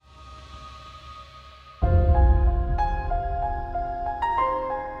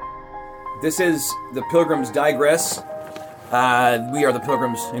This is the Pilgrims Digress. We are the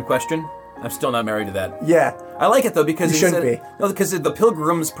pilgrims in question. I'm still not married to that. Yeah. I like it though because you shouldn't be. No, because the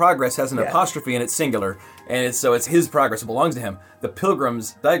Pilgrim's Progress has an apostrophe and it's singular, and so it's his progress. It belongs to him. The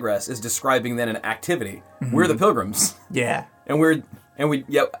Pilgrims Digress is describing then an activity. Mm-hmm. We're the pilgrims. Yeah. And we.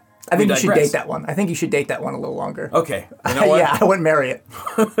 I think you should date that one. I think you should date that one a little longer. Okay. You know what? Yeah, I wouldn't marry it.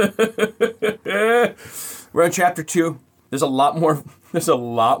 We're on chapter 2. There's a lot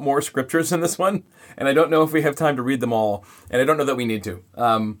more scriptures in this one, and I don't know if we have time to read them all, and I don't know that we need to.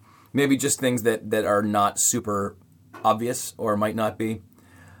 Maybe just things that are not super obvious or might not be.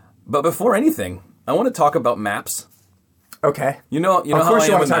 But before anything, I want to talk about maps. Okay. You know of how course I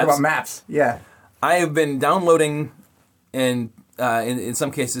you am want with to talk maps. about maps. Yeah. I have been downloading and in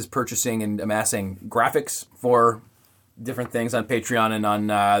some cases purchasing and amassing graphics for different things on Patreon and on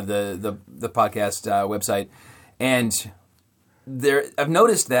the podcast website. And I've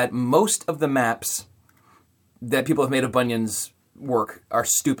noticed that most of the maps that people have made of Bunyan's work are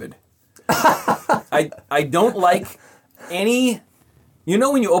stupid. I don't like any... You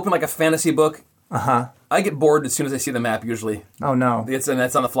know when you open like a fantasy book? Uh-huh. I get bored as soon as I see the map, usually. Oh, no. That's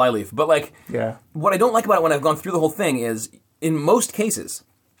on the flyleaf. But like, what I don't like about it when I've gone through the whole thing is, in most cases,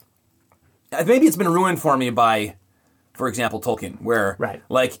 maybe it's been ruined for me by, for example, Tolkien, where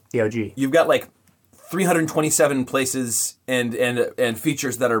like the OG. You've got like 327 places and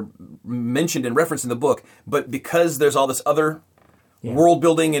features that are mentioned and referenced in the book, but because there's all this other world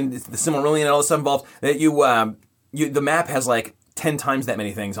building and the Silmarillion and all this stuff involved, that the map has like 10 times that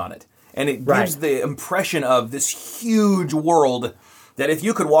many things on it. And it gives the impression of this huge world that if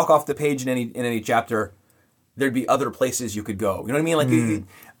you could walk off the page in any chapter, there'd be other places you could go. You know what I mean? Like,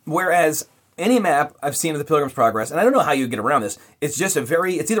 whereas any map I've seen of the Pilgrim's Progress, and I don't know how you get around this, it's just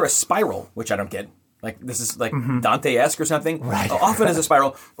it's either a spiral, which I don't get. Like, this is like Dante-esque or something. Right. Often as a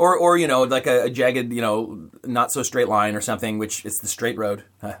spiral. Or like a jagged, not so straight line or something, which it's the straight road.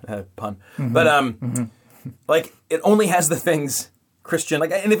 Pun. Mm-hmm. But, like, it only has the things Christian,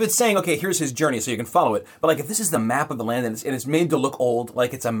 like, and if it's saying, okay, here's his journey so you can follow it, but like if this is the map of the land and it's made to look old,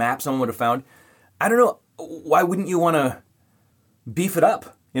 like it's a map someone would have found, I don't know, why wouldn't you want to beef it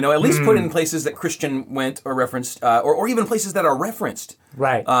up? At least put in places that Christian went or referenced, or even places that are referenced.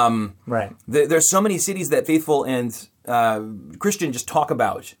 Right. Right. There's so many cities that Faithful and Christian just talk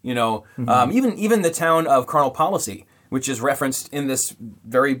about, even the town of Carnal Policy, which is referenced in this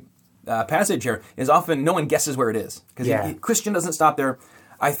very passage here, is often no one guesses where it is because Christian doesn't stop there.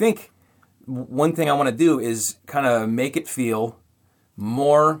 I think one thing I want to do is kind of make it feel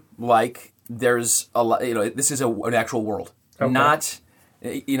more like there's a lot. This is an actual world, not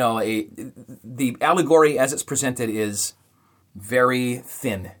the allegory as it's presented is very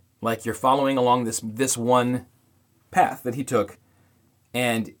thin. Like you're following along this one path that he took,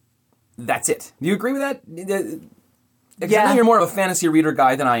 and that's it. Do you agree with that? I know you're more of a fantasy reader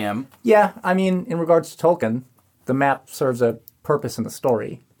guy than I am. Yeah, I mean, in regards to Tolkien, the map serves a purpose in the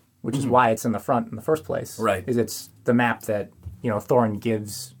story, which is why it's in the front in the first place. Right. Is it's the map that, Thorin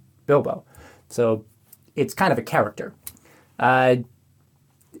gives Bilbo. So it's kind of a character. I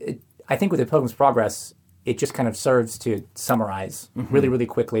think with the Pilgrim's Progress, it just kind of serves to summarize really, really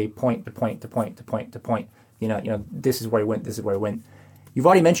quickly, point to point to point to point to point. This is where he went, this is where he went. You've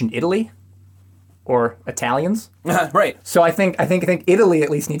already mentioned Italy. Or Italians, right? So I think Italy at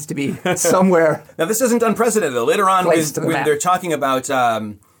least needs to be somewhere. Now this isn't unprecedented though. Later on, when they're talking about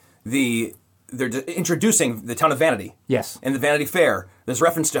they're introducing the town of Vanity, and the Vanity Fair. There's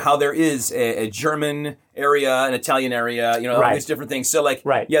reference to how there is a German area, an Italian area, all these different things. So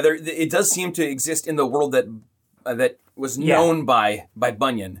it does seem to exist in the world that was known by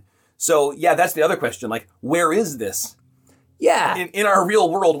Bunyan. So that's the other question. Like, where is this? Yeah. In our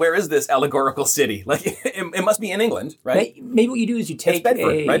real world, where is this allegorical city? Like, it must be in England, right? Maybe what you do is you take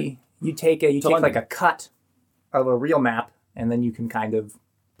Bedford, right? You take like a cut of a real map, and then you can kind of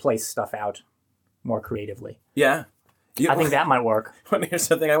place stuff out more creatively. Yeah. I think that might work. Here's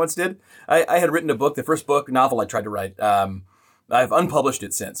something I once did. I had written a book, the first novel I tried to write. I've unpublished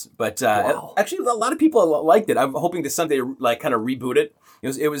it since, but actually a lot of people liked it. I'm hoping to someday kind of reboot it.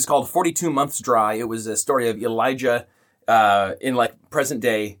 It was called 42 Months Dry. It was a story of Elijah in present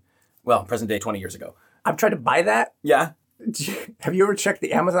day 20 years ago. I've tried to buy that. Yeah. Have you ever checked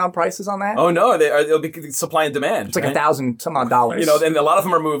the Amazon prices on that? Oh no, they'll be supply and demand. It's like $1,000 some odd dollars. And a lot of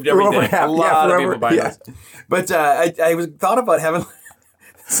them are moved every day. A lot of people buy those. But I thought about having.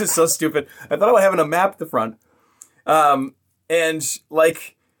 This is so stupid. I thought about having a map at the front, and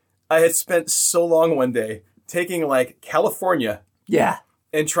I had spent so long one day taking California,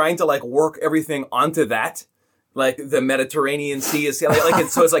 and trying to work everything onto that. like the Mediterranean Sea is like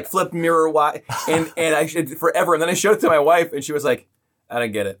so it's like flipped mirror wide, and I should forever. And then I showed it to my wife, and she was like, "I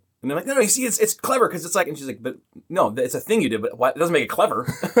don't get it." And I'm like, "No, you see, it's clever because it's like," and she's like, "But no, it's a thing you did, but it doesn't make it clever."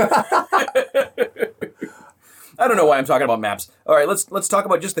 I don't know why I'm talking about maps. All right, let's talk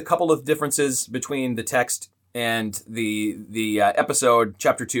about just a couple of differences between the text and the episode,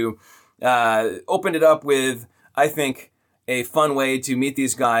 chapter 2. Opened it up with, I think, a fun way to meet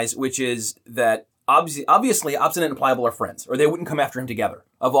these guys, which is that obviously Obstinate and Pliable are friends, or they wouldn't come after him together,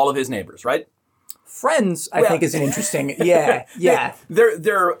 of all of his neighbors, right? Friends, I think, is an interesting... Yeah.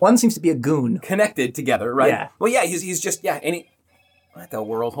 They're One seems to be a goon. connected together, right? Yeah. Well, yeah, he's just, what the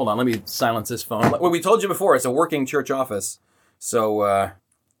world? Hold on, let me silence this phone. Well, we told you before, it's a working church office. So,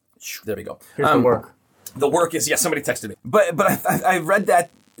 there we go. Here's the work. The work is, somebody texted me. But I read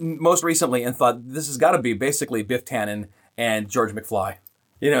that most recently and thought, this has got to be basically Biff Tannen and George McFly.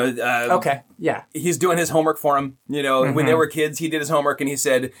 Okay, yeah. He's doing his homework for him. When they were kids, he did his homework, and he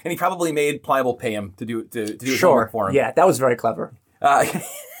said, and he probably made Pliable pay him to do his homework for him. Yeah, that was very clever.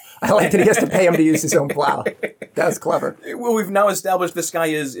 I like that he has to pay him to use his own plow. That was clever. Well, we've now established this guy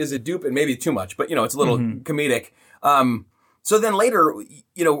is a dupe, and maybe too much, but it's a little comedic. So then later,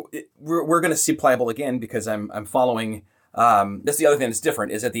 we're going to see Pliable again because I'm following. That's the other thing that's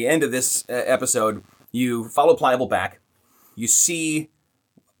different is at the end of this episode, you follow Pliable back. You see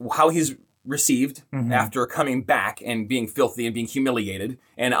how he's received after coming back and being filthy and being humiliated,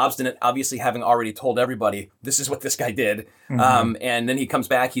 and Obstinate obviously having already told everybody this is what this guy did. And then he comes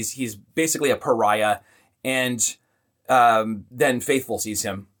back. He's basically a pariah, and then Faithful sees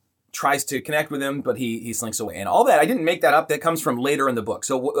him, tries to connect with him, but he slinks away. And all that, I didn't make that up. That comes from later in the book.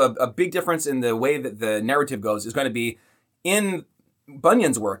 So a big difference in the way that the narrative goes is going to be in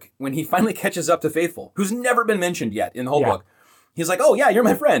Bunyan's work when he finally catches up to Faithful, who's never been mentioned yet in the whole book. He's like, "Oh yeah, you're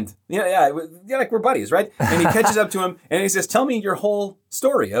my friend. Yeah, like we're buddies, right?" And he catches up to him and he says, "Tell me your whole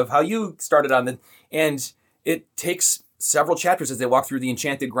story of how you started on the." And it takes several chapters as they walk through the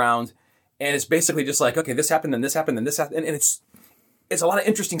enchanted ground, and it's basically just like, okay, this happened, and this happened, and this happened, and it's a lot of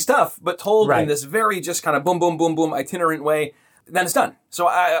interesting stuff, but told in this very just kind of boom, boom, boom, boom itinerant way. Then it's done. So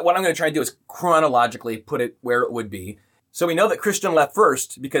what I'm going to try and do is chronologically put it where it would be. So we know that Christian left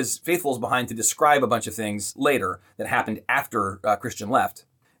first because Faithful's behind to describe a bunch of things later that happened after Christian left.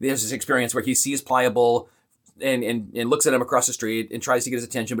 There's this experience where he sees Pliable and looks at him across the street and tries to get his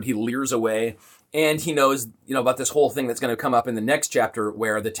attention, but he leers away. And he knows, about this whole thing that's going to come up in the next chapter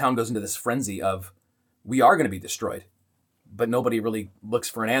where the town goes into this frenzy of, we are going to be destroyed. But nobody really looks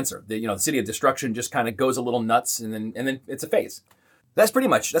for an answer. The city of destruction just kind of goes a little nuts, and then it's a phase. That's pretty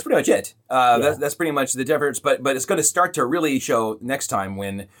much it. That's pretty much the difference. But it's going to start to really show next time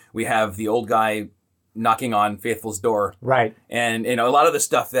when we have the old guy knocking on Faithful's door. Right. And a lot of the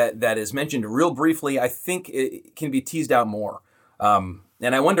stuff that is mentioned real briefly, I think it can be teased out more. And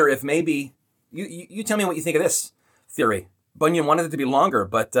I wonder if maybe you tell me what you think of this theory. Bunyan wanted it to be longer,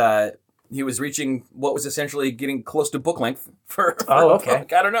 but he was reaching what was essentially getting close to book length for okay.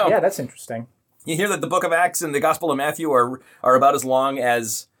 Book. I don't know. Yeah, that's interesting. You hear that the book of Acts and the Gospel of Matthew are about as long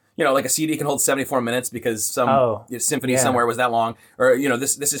as, like a CD can hold 74 minutes because some symphony somewhere was that long. Or,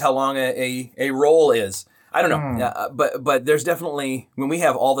 this is how long a roll is. I don't know. But there's definitely, when we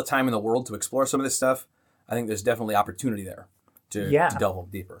have all the time in the world to explore some of this stuff, I think there's definitely opportunity there to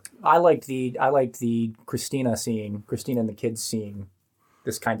delve deeper. I liked the Christina and the kids seeing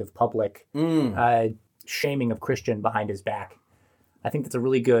this kind of public shaming of Christian behind his back. I think that's a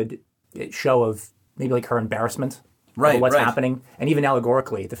really good show of maybe like her embarrassment over what's happening. And even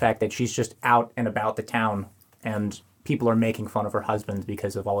allegorically, the fact that she's just out and about the town and people are making fun of her husband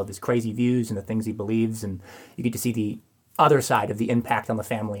because of all of his crazy views and the things he believes. And you get to see the other side of the impact on the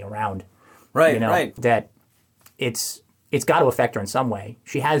family around. That it's got to affect her in some way.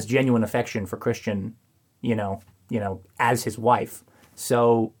 She has genuine affection for Christian, as his wife.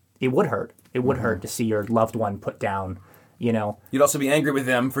 So it would hurt. It would hurt to see your loved one put down. You'd also be angry with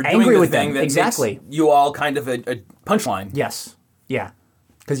them for doing the thing that makes you all kind of a punchline. Yes. Yeah.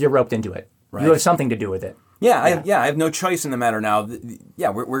 Because you're roped into it. Right. You have something to do with it. Yeah. I have no choice in the matter now.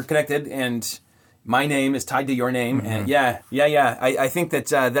 We're connected, and my name is tied to your name. And I think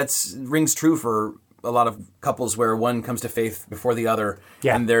that rings true for a lot of couples where one comes to faith before the other.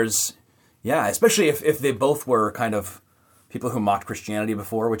 Yeah. And there's, especially if they both were kind of people who mocked Christianity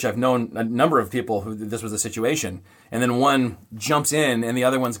before, which I've known a number of people who this was a situation, and then one jumps in and the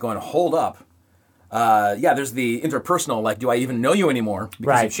other one's going, hold up. There's the interpersonal, like, do I even know you anymore?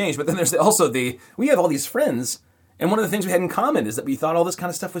 Because you've changed. But then there's also we have all these friends, and one of the things we had in common is that we thought all this kind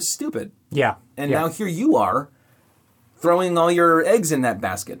of stuff was stupid. Yeah. And now here you are throwing all your eggs in that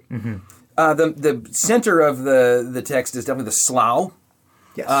basket. The center of the text is definitely the slough.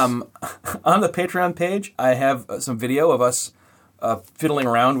 Yes. On the Patreon page, I have some video of us fiddling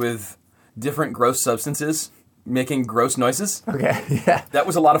around with different gross substances, making gross noises. Okay. Yeah. That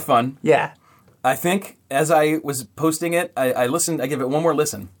was a lot of fun. Yeah. I think as I was posting it, I listened. I gave it one more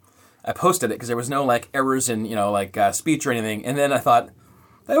listen. I posted it because there was no like errors in speech or anything. And then I thought,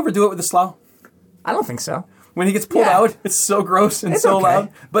 did I overdo it with the slough? I don't think so. When he gets pulled out, it's so gross and so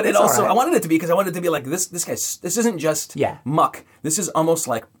loud. But it's also, all right. I wanted it to be because I wanted it to be like this. This isn't just muck. This is almost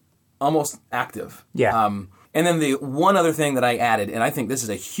active. Yeah. And then the one other thing that I added, and I think this is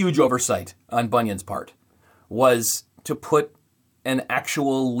a huge oversight on Bunyan's part, was to put an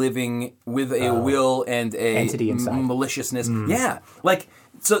actual living with a will and a entity inside. Maliciousness. Yeah.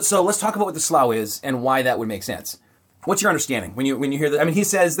 So let's talk about what the slough is and why that would make sense. What's your understanding when you hear that? I mean, he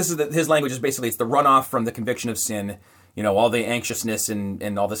says this is his language is basically it's the runoff from the conviction of sin. All the anxiousness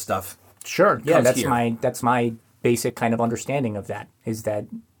and all this stuff. Sure. Yeah, that's here. that's my basic kind of understanding of that. Is that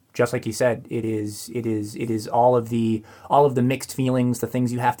just like you said, it is all of the mixed feelings, the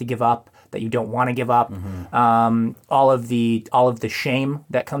things you have to give up that you don't want to give up, all of the shame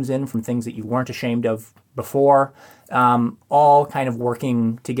that comes in from things that you weren't ashamed of before, all kind of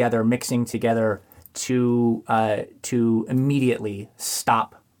working together, mixing together to immediately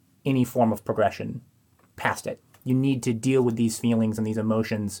stop any form of progression past it. You need to deal with these feelings and these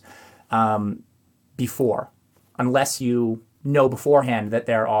emotions before, unless you know beforehand that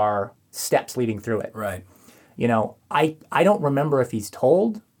there are steps leading through it. Right. I don't remember if he's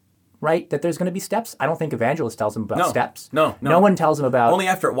told, right, that there's going to be steps. I don't think Evangelist tells him about steps. No. No one tells him about... Only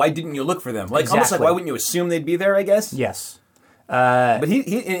after, why didn't you look for them? Exactly. Almost like, why wouldn't you assume they'd be there, I guess? Yes. But he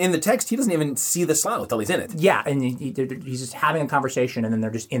in the text, he doesn't even see the slough until he's in it. Yeah, and he's just having a conversation, and then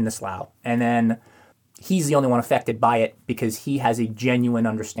they're just in the slough. And then he's the only one affected by it because he has a genuine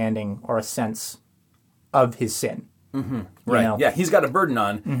understanding or a sense of his sin. Mm-hmm. Right. Yeah, he's got a burden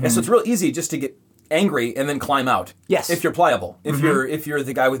on. And so it's real easy just to get angry and then climb out. Yes. If you're pliable. If you're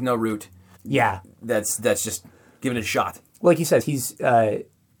the guy with no root. Yeah. That's just giving it a shot. Well, like he says,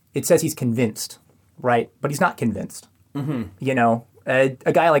 it says he's convinced, right? But he's not convinced. Mm-hmm.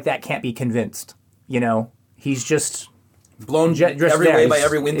 A guy like that can't be convinced. He's just blown every way by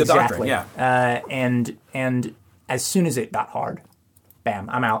every wind of doctrine. Yeah. And as soon as it got hard, bam,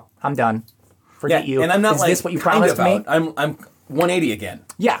 I'm out. I'm done. Forget you. And I'm not Is this what you promised me? I'm 180 again.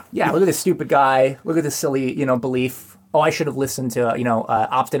 Yeah. Look at this stupid guy. Look at this silly, belief. Oh, I should have listened to,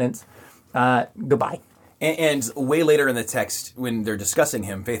 Obstinate. Goodbye. And way later in the text, when they're discussing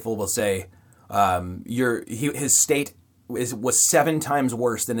him, Faithful will say, his state was 7 times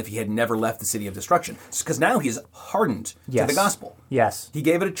worse than if he had never left the city of destruction. Because now he's hardened to the gospel. Yes. He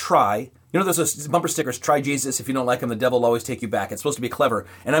gave it a try. There's those bumper stickers, try Jesus. If you don't like him, the devil will always take you back. It's supposed to be clever.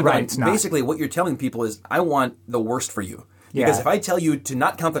 And I'm going, basically what you're telling people is, I want the worst for you. Because if I tell you to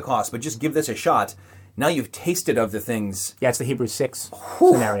not count the cost, but just give this a shot, now you've tasted of the things. Yeah, it's the Hebrews 6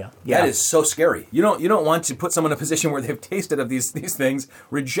 scenario. Yeah. That is so scary. You don't want to put someone in a position where they've tasted of these things,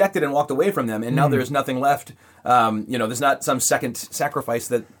 rejected and walked away from them, and now there's nothing left. There's not some second sacrifice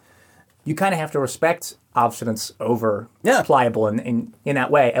that... You kind of have to respect Obstinate's over pliable in that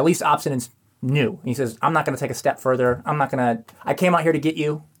way. At least Obstinate's knew. He says, I'm not going to take a step further. I came out here to get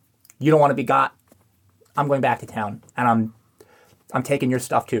you. You don't want to be got. I'm going back to town. And I'm taking your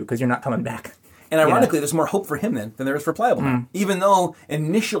stuff too, because you're not coming back. And ironically, there's more hope for him then than there is for pliable. Even though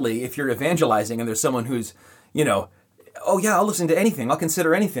initially, if you're evangelizing and there's someone who's, oh yeah, I'll listen to anything. I'll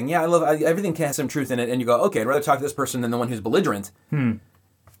consider anything. Yeah, everything has some truth in it. And you go, okay, I'd rather talk to this person than the one who's belligerent.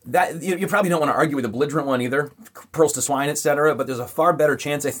 That you probably don't want to argue with the belligerent one either, pearls to swine, etc. But there's a far better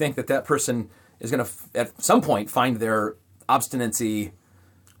chance, I think, that person is going to at some point find their obstinacy.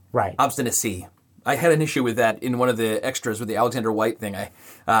 Right. Obstinacy. I had an issue with that in one of the extras with the Alexander White thing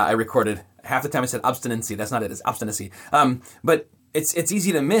I recorded. Half the time I said obstinacy. That's not it. It's obstinacy. But it's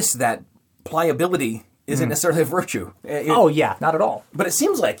easy to miss that pliability isn't necessarily a virtue. Not at all. But it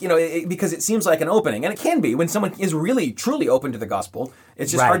seems like, because it seems like an opening, and it can be when someone is really, truly open to the gospel,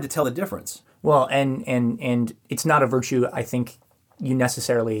 it's just hard to tell the difference. Well, and it's not a virtue, I think, you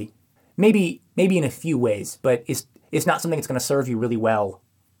necessarily, maybe in a few ways, but it's not something that's going to serve you really well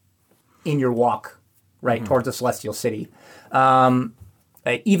in your walk, towards the celestial city.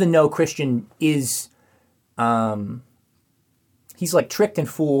 Even though Christian is, he's like tricked and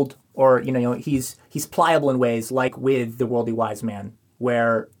fooled, or he's pliable in ways like with the worldly wise man,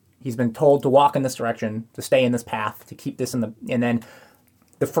 where he's been told to walk in this direction, to stay in this path, to keep this and then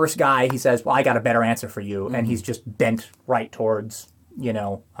the first guy he says, well, I got a better answer for you, and he's just bent right towards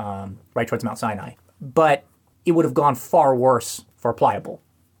Mount Sinai. But it would have gone far worse for pliable.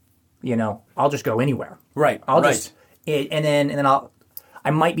 I'll just go anywhere. Right. I'll just and then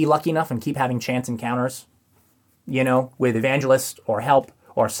I might be lucky enough and keep having chance encounters, with evangelists or help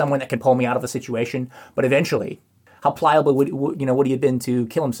or someone that can pull me out of a situation. But eventually, how pliable would he have been to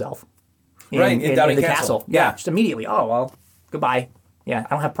kill himself in the castle? Yeah, just immediately. Oh well, goodbye. Yeah, I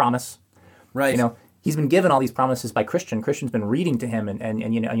don't have promise. Right. He's been given all these promises by Christian. Christian's been reading to him, and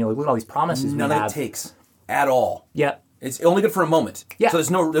look at all these promises. None of it takes at all. Yeah. It's only good for a moment. Yeah. So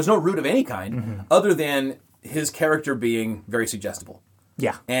there's no root of any kind other than his character being very suggestible.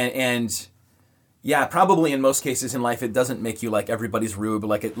 Yeah. And yeah, probably in most cases in life it doesn't make you like everybody's rube,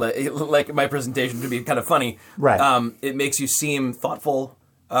 like my presentation to be kind of funny. Right. It makes you seem thoughtful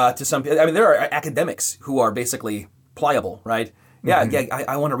to some people. I mean, there are academics who are basically pliable, right? Yeah,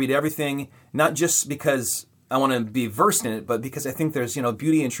 I want to read everything, not just because I want to be versed in it, but because I think there's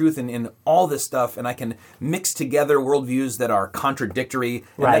beauty and truth in all this stuff, and I can mix together worldviews that are contradictory,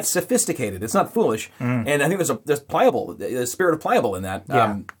 and that's sophisticated. It's not foolish, and I think there's pliable, the spirit of pliable in that.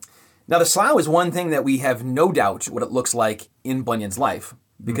 Yeah. Now, the slough is one thing that we have no doubt what it looks like in Bunyan's life,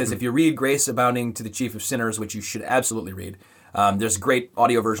 because if you read Grace Abounding to the Chief of Sinners, which you should absolutely read, there's great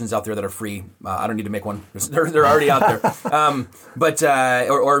audio versions out there that are free. I don't need to make one; they're already out there.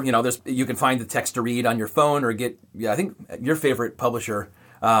 There's you can find the text to read on your phone, or get. I think your favorite publisher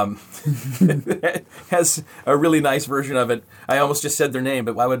has a really nice version of it. I almost just said their name,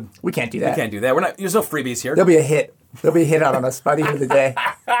 but why would we can't do that? We can't do that. We're not. There's no freebies here. There'll be a hit. There'll be a hit out on us by the end of the day.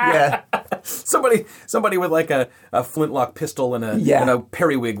 Yeah. Somebody with like a flintlock pistol and a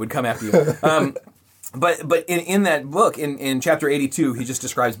periwig would come after you. But in that book, in chapter 82, he just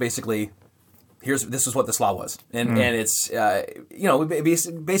describes basically, this is what the slough was. And it's,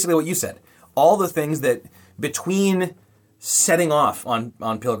 basically what you said. All the things that between setting off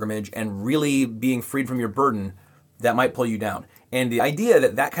on pilgrimage and really being freed from your burden, that might pull you down. And the idea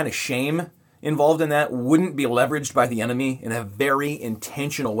that kind of shame involved in that wouldn't be leveraged by the enemy in a very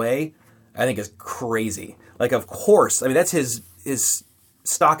intentional way, I think is crazy. Like, of course, I mean, that's his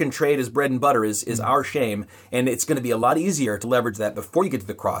stock and trade, his bread and butter is our shame, and it's going to be a lot easier to leverage that before you get to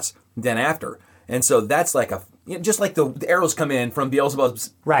the cross than after. And so that's like just like the arrows come in from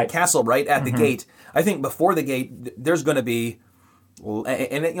Beelzebub's castle right at the gate. I think before the gate, there's going to be,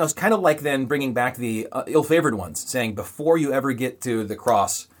 and it's kind of like then bringing back the ill-favored ones, saying before you ever get to the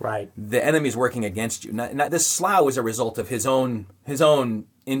cross, the enemy's working against you. Now, this slough is a result of his own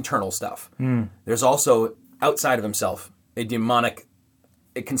internal stuff. There's also outside of himself a demonic,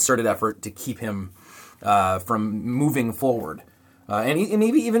 a concerted effort to keep him from moving forward, and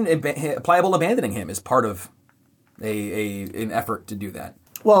maybe even pliable abandoning him is part of an effort to do that.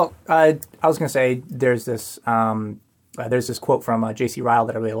 Well, I was going to say there's this quote from J.C. Ryle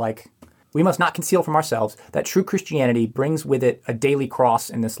that I really like. We must not conceal from ourselves that true Christianity brings with it a daily cross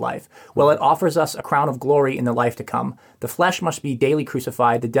in this life. Well, it offers us a crown of glory in the life to come. The flesh must be daily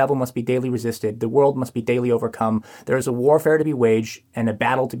crucified, the devil must be daily resisted, the world must be daily overcome. There is a warfare to be waged and a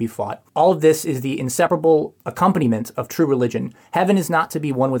battle to be fought. All of this is the inseparable accompaniment of true religion. Heaven is not to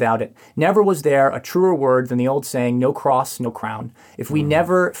be won without it. Never was there a truer word than the old saying, no cross, no crown. If we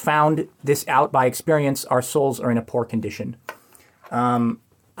never found this out by experience, our souls are in a poor condition.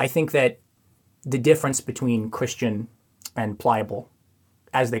 I think that the difference between Christian and pliable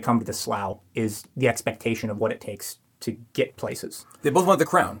as they come to the slough is the expectation of what it takes to get places. They both want the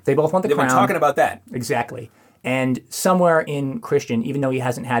crown. They've been talking about that. Exactly. And somewhere in Christian, even though he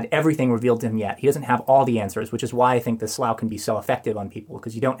hasn't had everything revealed to him yet, he doesn't have all the answers, which is why I think the slough can be so effective on people,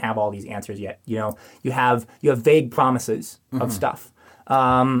 because you don't have all these answers yet. You have vague promises of stuff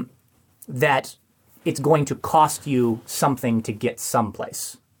that it's going to cost you something to get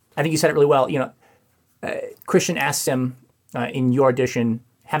someplace. I think you said it really well. Christian asks him in your edition,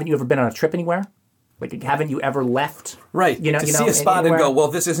 haven't you ever been on a trip anywhere? Like, haven't you ever left? Right. To see a spot anywhere? And go, well,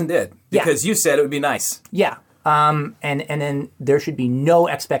 this isn't it. Because you said it would be nice. Yeah. And then there should be no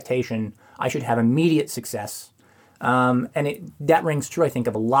expectation. I should have immediate success. That rings true, I think,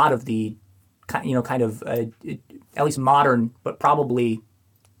 of a lot of the, kind of, at least modern, but probably,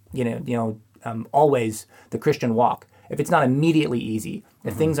 always the Christian walk. If it's not immediately easy,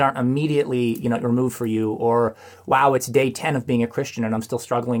 if things aren't immediately, removed for you, or, wow, it's day 10 of being a Christian and I'm still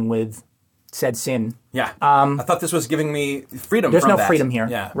struggling with said sin. Yeah. I thought this was giving me freedom There's from no that. freedom here.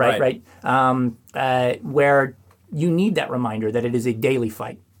 Yeah, right. Where you need that reminder that it is a daily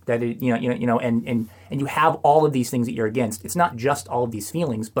fight, that it, and you have all of these things that you're against. It's not just all of these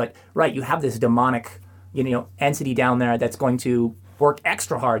feelings, but, you have this demonic, entity down there that's going to work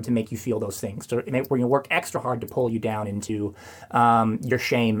extra hard to make you feel those things. We're going to work extra hard to pull you down into your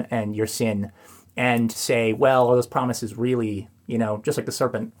shame and your sin. and say, well, are those promises really, just like the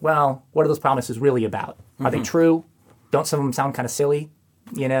serpent, well, what are those promises really about? Are they true? Don't some of them sound kind of silly?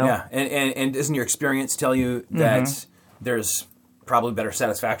 Yeah, and doesn't your experience tell you that there's probably better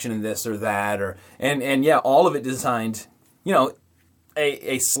satisfaction in this or that, and all of it designed,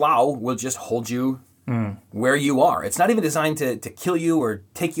 a slough will just hold you where you are. It's not even designed to kill you or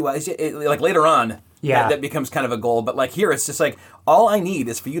take you out. Like later on, that becomes kind of a goal. But like here, it's just like, all I need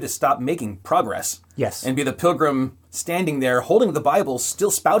is for you to stop making progress. Yes. And be the pilgrim standing there holding the Bible, still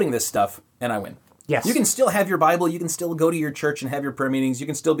spouting this stuff, and I win. Yes. You can still have your Bible. You can still go to your church and have your prayer meetings. You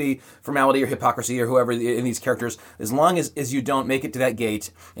can still be formality or hypocrisy or whoever in these characters, as long as you don't make it to that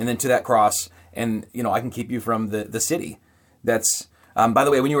gate and then to that cross. And, I can keep you from the city. That's, by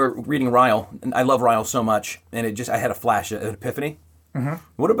the way, when you were reading Ryle, and I love Ryle so much, and I had a flash, an epiphany. Mm-hmm.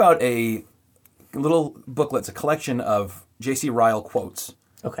 What about a little booklet? It's a collection of J.C. Ryle quotes.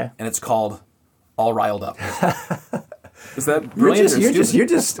 Okay. And it's called All Riled Up. Is that brilliant? You're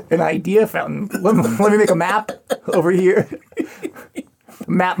just an idea fountain. Let me make a map over here.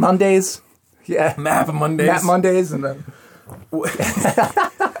 Map Mondays. Yeah. Map Mondays. Map Mondays. And then...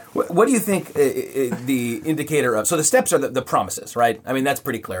 What do you think the indicator of... So the steps are the promises, right? I mean, that's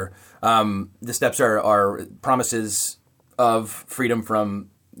pretty clear. The steps are promises of freedom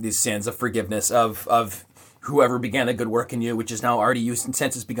from these sins, of forgiveness, of whoever began a good work in you, which is now already used and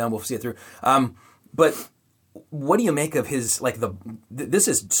since it's begun, we'll see it through. But what do you make of his, this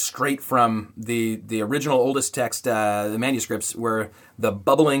is straight from the original oldest text, the manuscripts, where the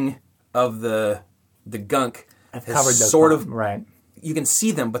bubbling of the gunk has sort of... Right. You can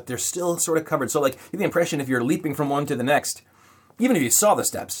see them, but they're still sort of covered. So, you have the impression if you're leaping from one to the next, even if you saw the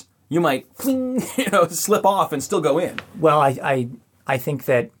steps, you might, slip off and still go in. Well, I think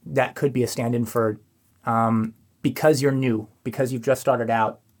that could be a stand-in for, because you're new, because you've just started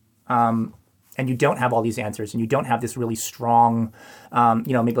out, and you don't have all these answers, and you don't have this really strong,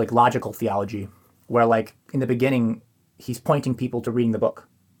 maybe logical theology, where in the beginning, he's pointing people to reading the book.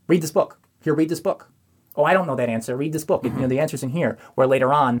 Read this book. Here, read this book. Oh, I don't know that answer. Read this book. Mm-hmm. The answer's in here. Where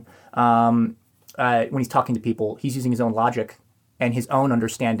later on, when he's talking to people, he's using his own logic and his own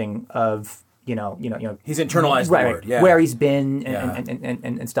understanding of, he's internalized the word, where he's been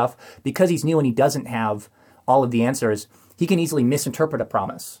and stuff. Because he's new and he doesn't have all of the answers, he can easily misinterpret a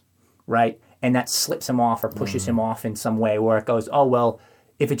promise, right? And that slips him off or pushes him off in some way where it goes, oh, well,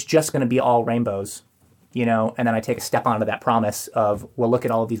 if it's just going to be all rainbows, and then I take a step onto that promise of, well, look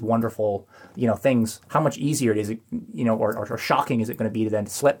at all of these wonderful, things. How much easier is it, or shocking is it going to be to then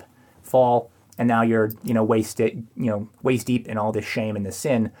slip, fall, and now you're, waist deep in all this shame and this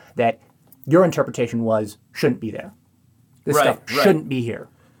sin that your interpretation was shouldn't be there. This stuff shouldn't be here,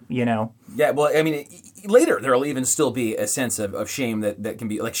 Yeah, well, I mean, later there will even still be a sense of shame that can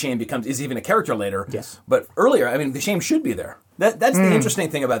be, shame is even a character later. Yes. But earlier, I mean, the shame should be there. That's the interesting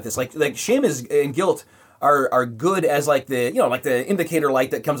thing about this. Like shame and guilt are good as the indicator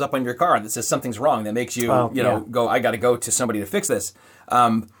light that comes up on your car that says something's wrong, that makes you go, I got to go to somebody to fix this.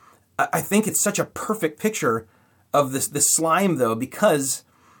 I think it's such a perfect picture of this slime, though, because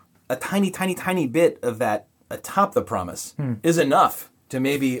a tiny, tiny, tiny bit of that atop the promise is enough to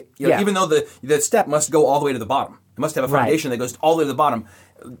maybe, even though the step must go all the way to the bottom. It must have a foundation that goes all the way to the bottom.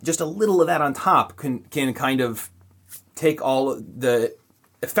 Just a little of that on top can kind of take all the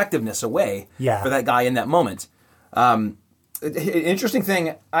effectiveness away for that guy in that moment. Interesting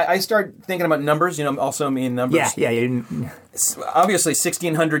thing, I start thinking about numbers, also mean numbers. Yeah. Obviously,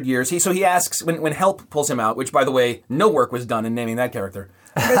 1,600 years. He asks, when help pulls him out, which, by the way, no work was done in naming that character.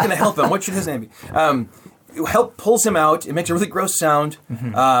 Who's going to help him? What should his name be? Help pulls him out. It makes a really gross sound.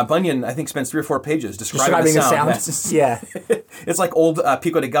 Mm-hmm. Bunyan, I think, spends 3 or 4 pages describing the sound. Yeah. It's like old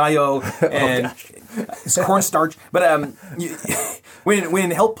pico de gallo and cornstarch. But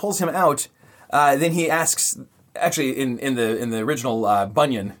when help pulls him out, then he asks... Actually, in the original,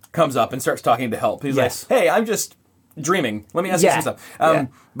 Bunyan comes up and starts talking to help. He's like, "Hey, I'm just dreaming. Let me ask you some stuff."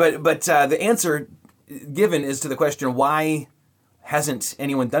 But the answer given is to the question, why hasn't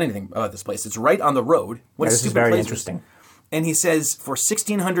anyone done anything about this place? It's right on the road. What a this stupid is very place. interesting. And he says, for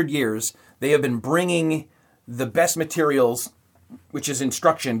 1,600 years, they have been bringing the best materials, which is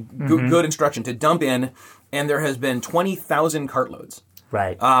instruction, good instruction, to dump in, and there has been 20,000 cartloads.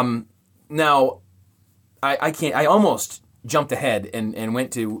 Right. Now, I almost jumped ahead and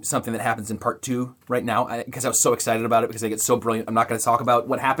went to something that happens in part 2 right now, because I was so excited about it, because I get so brilliant. I'm not going to talk about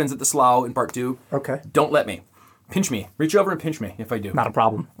what happens at the Slough in part 2. Okay. Don't let me. Pinch me. Reach over and pinch me if I do. Not a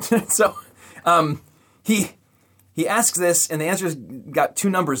problem. So, he asks this, and the answer's got 2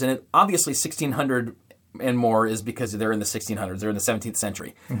 numbers in it. Obviously, 1,600 and more is because they're in the 1600s. They're in the 17th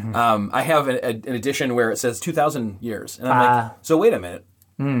century. I have an edition where it says 2,000 years. And I'm like, so wait a minute.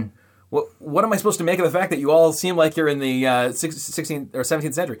 What am I supposed to make of the fact that you all seem like you're in the 16th or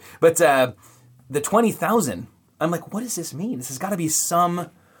 17th century? But the 20,000, I'm like, what does this mean? This has got to be some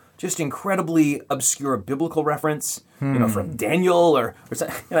just incredibly obscure biblical reference, from Daniel or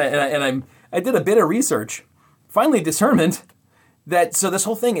something. And I did a bit of research, finally determined that, so this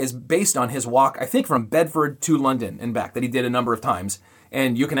whole thing is based on his walk, I think from Bedford to London and back, that he did a number of times.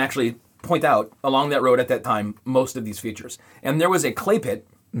 And you can actually point out along that road at that time most of these features. And there was a clay pit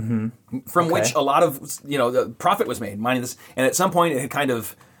from which a lot of, the profit was made, mining this. And at some point it had kind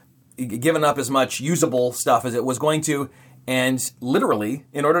of given up as much usable stuff as it was going to. And literally,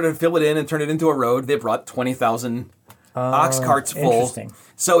 in order to fill it in and turn it into a road, they brought 20,000 ox carts full. Interesting.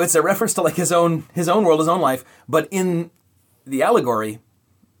 So it's a reference to like his own world, his own life. But in the allegory,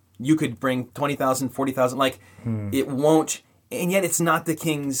 you could bring 20,000, 40,000. Like, it won't, and yet it's not the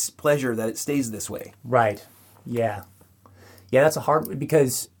king's pleasure that it stays this way. Right. Yeah. Yeah, that's a hard,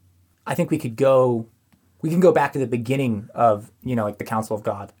 because I think we can go back to the beginning of, like the counsel of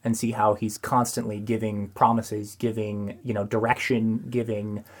God and see how he's constantly giving promises, giving, direction,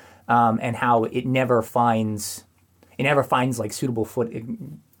 giving, and how it never finds like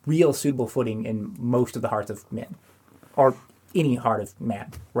real suitable footing in most of the hearts of men, or any heart of man,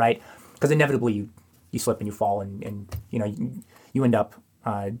 right? Because inevitably you slip and you fall, and you end up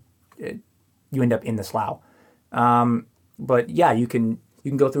in the slough. But yeah, you can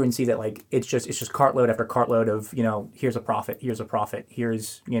go through and see that like it's just cartload after cartload of here's a prophet, here's and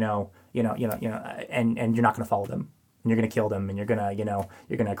you're not going to follow them, and you're going to kill them, and you're going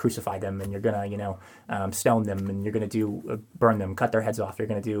to crucify them, and you're going to stone them, and you're going to burn them, cut their heads off. You're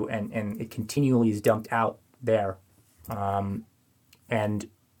going to do and it continually is dumped out there, and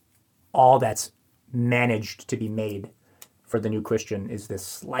all that's managed to be made for the new Christian is this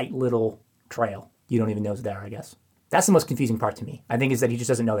slight little trail you don't even know is there, I guess. That's the most confusing part to me, I think, is that he just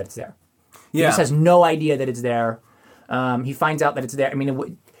doesn't know that it's there. Yeah. He just has no idea that it's there. He finds out that it's there. I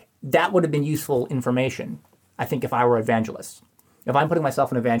mean, that would have been useful information, I think, if I were evangelist. If I'm putting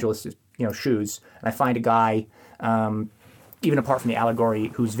myself in evangelist's shoes, and I find a guy, even apart from the allegory,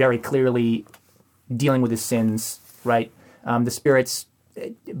 who's very clearly dealing with his sins, right? The Spirit's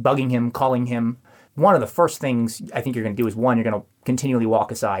bugging him, calling him. One of the first things I think you're going to do is, one, you're going to continually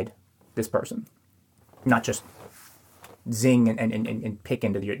walk aside this person, not just zing and pick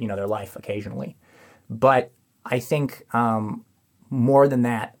into their life occasionally. But I think more than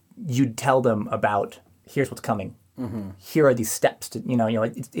that, you'd tell them about, here's what's coming. Here are these steps to,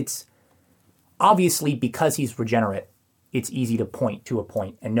 it's obviously, because he's regenerate, it's easy to point to a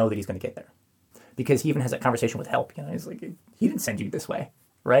point and know that he's going to get there. Because he even has that conversation with help. He's like, he didn't send you this way,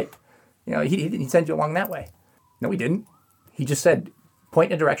 right? He didn't send you along that way. No, he didn't. He just said,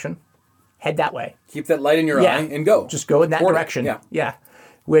 point in a direction, head that way. Keep that light in your eye and go. Just go in that direction. Yeah.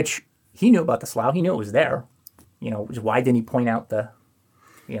 Which he knew about the slough. He knew it was there. Why didn't he point out the,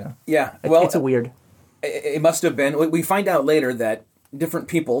 Yeah. Well, it's a weird. It must have been. We find out later that different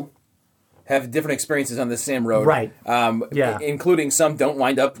people have different experiences on the same road. Right. Including some don't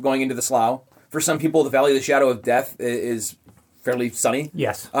wind up going into the slough. For some people, the valley of the shadow of death is fairly sunny.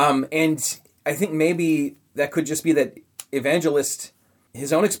 Yes. And I think maybe that could just be that evangelist,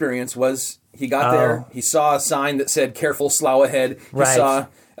 his own experience was he got there, he saw a sign that said "Careful, slough ahead." He saw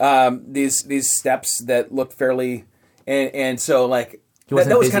these steps that looked fairly, and so like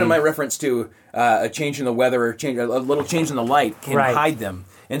that was kind of my reference to a change in the weather, or a little change in the light can hide them,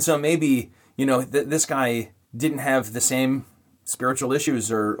 and so maybe this guy didn't have the same spiritual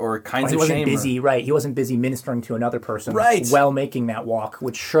issues or kinds of shame. He wasn't busy, right? He wasn't busy ministering to another person, right? While making that walk,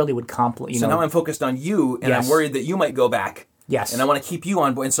 which surely would complement. So now I'm focused on you, and I'm worried that you might go back. Yes. And I want to keep you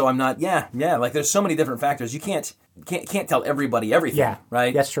on board, and so I'm not. Yeah. Like there's so many different factors. You can't tell everybody everything. Yeah.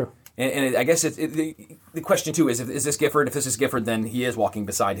 Right. That's true. And I guess the question too is this Gifford? If this is Gifford, then he is walking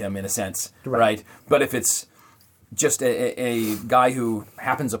beside him in a sense, right? But if it's just a guy who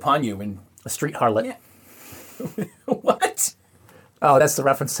happens upon you and a street harlot, what? Oh, that's the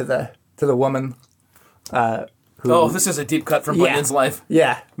reference to the woman. This is a deep cut from Bunyan's life.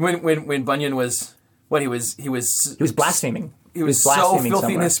 Yeah. When Bunyan was he was blaspheming. He was so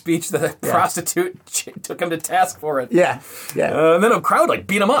filthy in his speech that a prostitute took him to task for it. Yeah. And then a crowd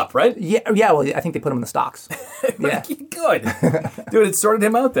beat him up, right? Yeah. Well, I think they put him in the stocks. Yeah. Good. Dude, it sorted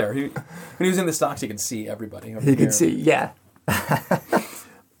him out there. When he was in the stocks, he could see everybody. He could see. Yeah.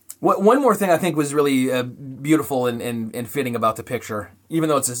 One more thing I think was really beautiful and fitting about the picture, even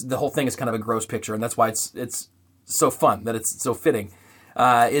though the whole thing is kind of a gross picture, and that's why it's so fun that it's so fitting.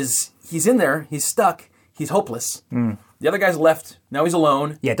 Is he's in there, he's stuck. he's hopeless. The other guy's left. Now he's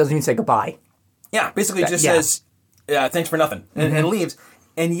alone. Yeah, it doesn't even say goodbye. Yeah, basically just says, thanks for nothing, and leaves.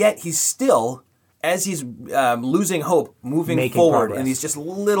 And yet he's still, as he's losing hope, moving forward, progress. And he's just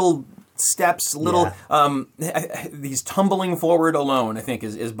little steps, he's tumbling forward alone, I think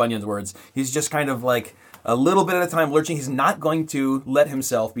is Bunyan's words. He's just kind of like a little bit at a time lurching. He's not going to let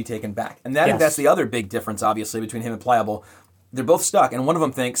himself be taken back. And that's the other big difference, obviously, between him and Pliable. They're both stuck, and one of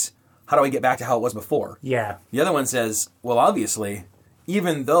them thinks, how do I get back to how it was before? Yeah. The other one says, well, obviously,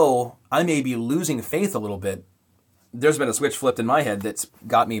 even though I may be losing faith a little bit, there's been a switch flipped in my head that's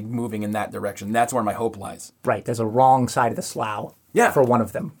got me moving in that direction. That's where my hope lies. Right. There's a wrong side of the slough for one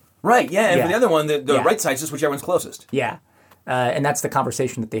of them. Right, yeah. And for the other one, the right side is just whichever one's closest. Yeah. And that's the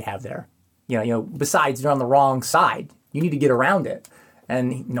conversation that they have there. You know, besides, you're on the wrong side. You need to get around it.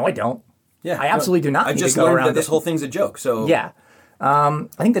 And no, I don't. Yeah, I absolutely do not need to go around it. I just learned that this whole thing's a joke, so... Yeah. I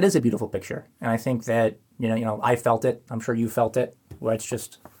think that is a beautiful picture. And I think that, you know, I felt it. I'm sure you felt it. Where it's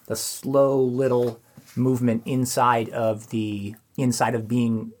just the slow little movement inside of being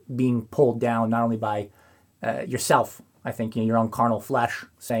pulled down, not only by yourself, I think, you know, your own carnal flesh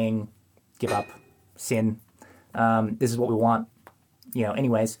saying, give up, sin, this is what we want, you know,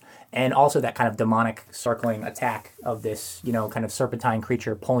 anyways. And also that kind of demonic circling attack of this, you know, kind of serpentine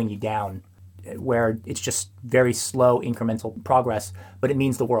creature pulling you down, where it's just very slow incremental progress, but it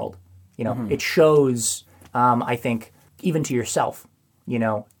means the world. You know, it shows, I think, even to yourself, you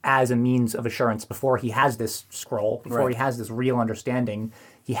know, as a means of assurance before he has this scroll, before he has this real understanding,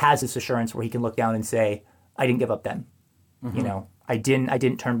 he has this assurance where he can look down and say, I didn't give up then. You know, I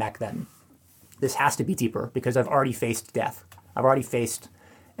didn't turn back then. This has to be deeper because I've already faced death. I've already faced,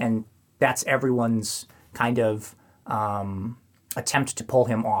 and that's everyone's kind of attempt to pull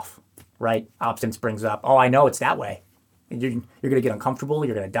him off, right? Obstinate brings up, oh, I know it's that way. You're going to get uncomfortable.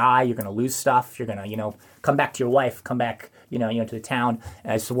 You're going to die. You're going to lose stuff. You're going to, you know, come back to your wife, come back, you know, to the town.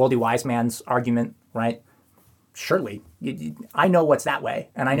 It's the worldly wise man's argument, right? Surely, I know what's that way.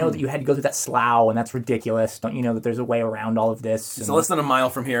 And I know that you had to go through that slough, and that's ridiculous. Don't you know that there's a way around all of this? It's less than a mile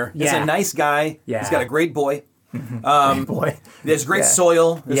from here. Yeah. It's a nice guy. Yeah. He's got a great boy. Great boy. There's great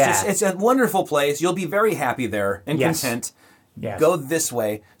soil. It's a wonderful place. You'll be very happy there and content. Yes. Go this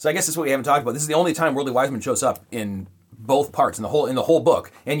way. So I guess that's what we haven't talked about. This is the only time Worldly Wiseman shows up in both parts, in the whole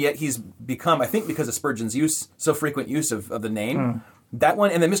book. And yet he's become, I think because of Spurgeon's frequent use of the name, that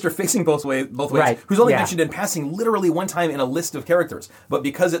one, and then Mr. Fixing both ways, who's only mentioned in passing literally one time in a list of characters. But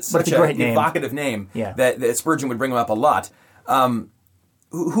because it's such an evocative name that Spurgeon would bring him up a lot.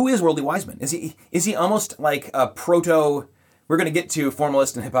 Who is Worldly Wiseman? Is he almost like a proto... We're going to get to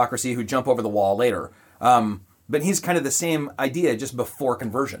formalist and hypocrisy who jump over the wall later. But he's kind of the same idea just before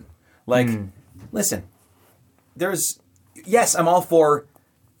conversion. Like, listen, yes, I'm all for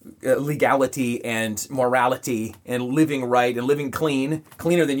legality and morality and living right and living clean,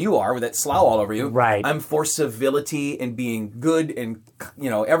 cleaner than you are with that slough all over you. Right. I'm for civility and being good and, you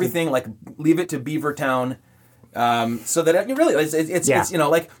know, everything, like leave it to Beavertown. So that it's you know,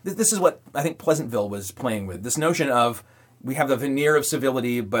 like this is what I think Pleasantville was playing with. This notion of we have the veneer of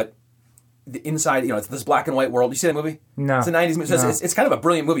civility, but the inside, you know, it's this black and white world. You see that movie? No. It's a 90s movie. So it's kind of a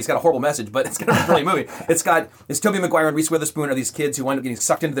brilliant movie. It's got a horrible message, but it's kind of a brilliant movie. It's Tobey Maguire and Reese Witherspoon are these kids who wind up getting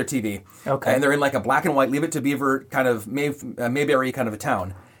sucked into their TV. Okay. And they're in like a black and white, leave it to Beaver kind of Mayberry kind of a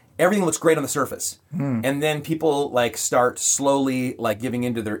town. Everything looks great on the surface. And then people like start slowly like giving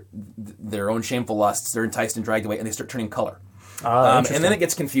into their own shameful lusts. They're enticed and dragged away, and they start turning color. And then it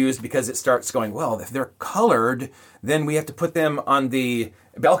gets confused because it starts going, well, if they're colored, then we have to put them on the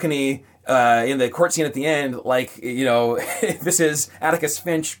balcony in the court scene at the end, like, you know, this is Atticus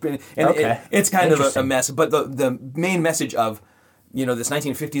Finch. And it's kind of a mess. But the main message of, you know, this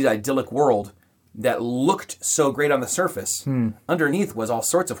 1950s idyllic world that looked so great on the surface, underneath was all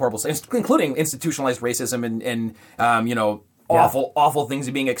sorts of horrible things, including institutionalized racism and you know, awful things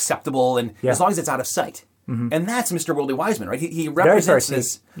being acceptable, and as long as it's out of sight. And that's Mr. Worldly Wiseman, right? He represents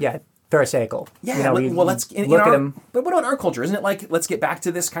this... Yeah, Pharisaical. Yeah, you know, well, let's... Look at him. But what about our culture? Isn't it like, let's get back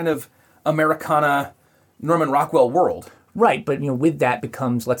to this kind of Americana, Norman Rockwell world? Right, but, you know, with that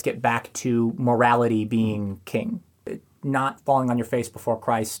becomes, let's get back to morality being king. Not falling on your face before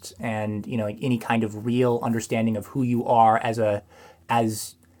Christ, and, you know, like any kind of real understanding of who you are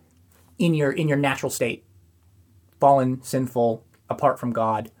as in your natural state, fallen, sinful, apart from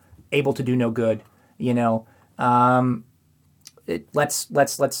God, able to do no good. You know, let's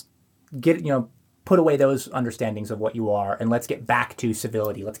get, you know, put away those understandings of what you are, and let's get back to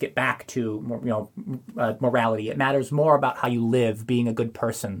civility. Let's get back to, you know, morality. It matters more about how you live, being a good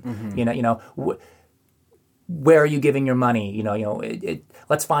person. You know. Where are you giving your money? You know.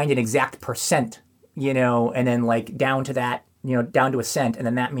 Let's find an exact percent, and then like down to that, down to a cent, and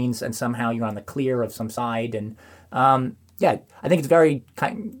then that means, and somehow you're on the clear of some side, and I think it's very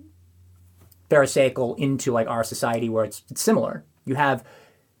pharisaical into like our society where it's similar. You have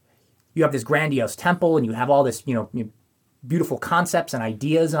this grandiose temple, and you have all this, beautiful concepts and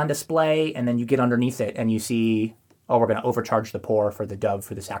ideas on display, and then you get underneath it and you see, oh, we're going to overcharge the poor for the dove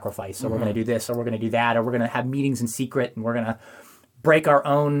for the sacrifice, or we're going to do this, or we're going to do that, or we're going to have meetings in secret, and we're going to break our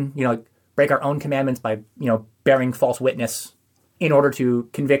own commandments by, bearing false witness in order to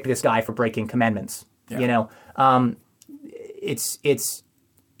convict this guy for breaking commandments. Yeah. It's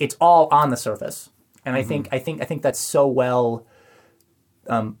all on the surface, and I think that's so well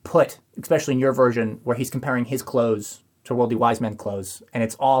put, especially in your version where he's comparing his clothes to worldly wise men's clothes, and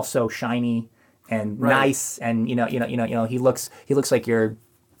it's all so shiny and nice, and he looks like you're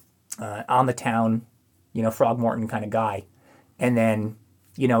on the town, Frogmorton kind of guy, and then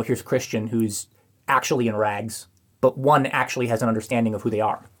here's Christian who's actually in rags, but one actually has an understanding of who they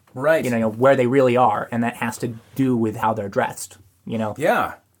are, right? Where they really are, and that has to do with how they're dressed.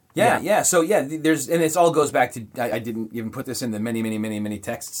 Yeah. So there's, and it all goes back to, I didn't even put this in the many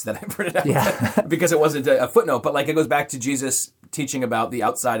texts that I printed out because it wasn't a footnote, but like it goes back to Jesus teaching about the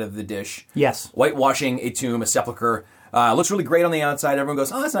outside of the dish. Yes. Whitewashing a tomb, a sepulcher. Looks really great on the outside. Everyone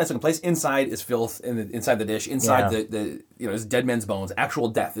goes, oh, that's a nice looking place. Inside is filth inside the dish. Inside the is dead men's bones. Actual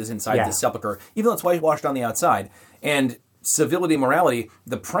death is inside the sepulcher, even though it's whitewashed on the outside. And civility, morality,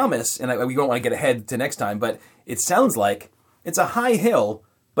 the promise, and we don't want to get ahead to next time, but it sounds like it's a high hill,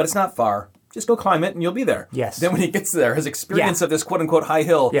 but it's not far. Just go climb it and you'll be there. Yes. Then when he gets there, his experience of this quote-unquote high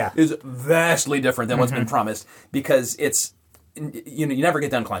hill is vastly different than what's been promised, because it's, you never get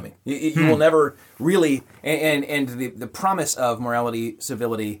done climbing. You will never really, and the promise of morality,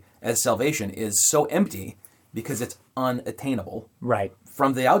 civility as salvation is so empty because it's unattainable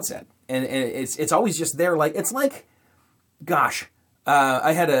from the outset. And it's always just there. I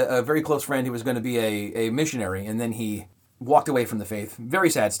had a very close friend who was going to be a missionary, and then he walked away from the faith. Very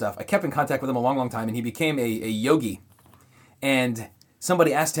sad stuff. I kept in contact with him a long time, and he became a yogi. And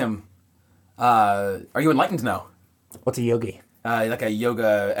somebody asked him, are you enlightened now? What's a yogi? Like a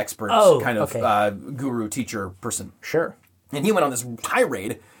yoga expert guru, teacher person. Sure. And he went on this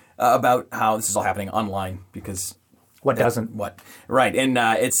tirade about how this is all happening online because... What doesn't? What? Right. And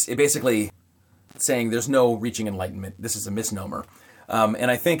it's basically saying there's no reaching enlightenment. This is a misnomer.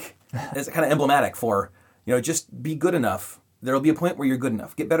 And I think it's kind of emblematic for... just be good enough. There'll be a point where you're good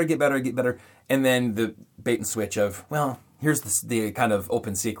enough. Get better. And then the bait and switch of, well, here's the kind of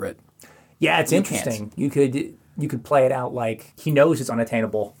open secret. Yeah, it's interesting. You could play it out like he knows it's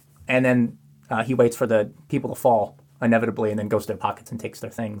unattainable, and then he waits for the people to fall inevitably, and then goes to their pockets and takes their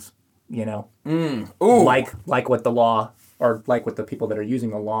things. Like what the law, or like what the people that are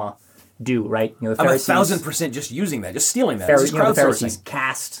using the law do, right? The Pharisees, I'm 1,000% just using that, just stealing that. The Pharisees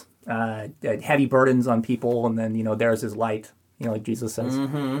cast heavy burdens on people, and then there's his light, like Jesus says.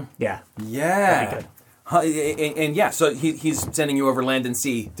 Mm-hmm. Yeah. That'd be good. So he's sending you over land and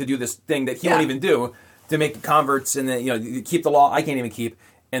sea to do this thing that he won't even do, to make converts, and then keep the law I can't even keep,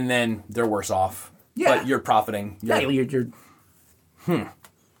 and then they're worse off. But you're profiting. You're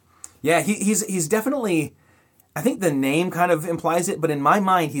Yeah, he's definitely. I think the name kind of implies it, but in my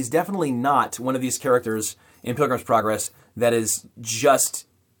mind, he's definitely not one of these characters in Pilgrim's Progress that is just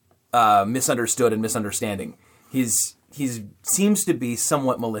misunderstood and misunderstanding. He seems to be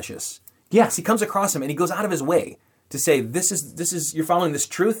somewhat malicious. Yes, he comes across him and he goes out of his way to say, "This is you're following this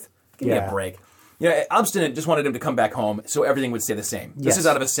truth. Give me a break." Obstinate just wanted him to come back home so everything would stay the same. This is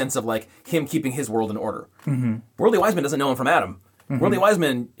out of a sense of like him keeping his world in order. Mm-hmm. Worldly Wiseman doesn't know him from Adam. Mm-hmm. Worldly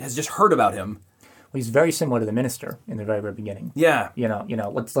Wiseman has just heard about him. Well, he's very similar to the minister in the very, very beginning. Yeah.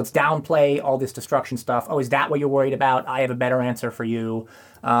 Let's downplay all this destruction stuff. Oh, is that what you're worried about? I have a better answer for you.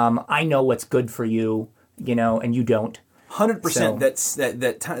 I know what's good for you, and you don't. 100%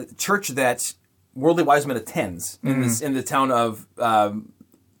 that church that Worldly Wiseman attends in the town of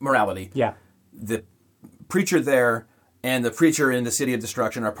morality. Yeah. The preacher there and the preacher in the City of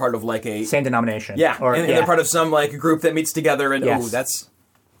Destruction are part of like a... Same denomination. Yeah. And they're part of some like group that meets together, and that's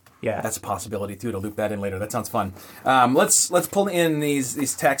a possibility too, to loop that in later. That sounds fun. Let's pull in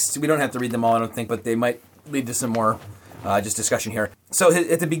these texts. We don't have to read them all, I don't think, but they might lead to some more just discussion here. So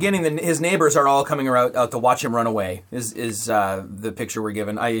at the beginning, his neighbors are all coming out to watch him run away, is the picture we're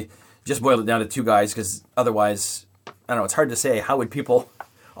given. I just boiled it down to two guys, because otherwise, I don't know, it's hard to say. How would people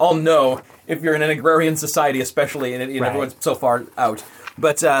all know if you're in an agrarian society, especially, and everyone's so far out?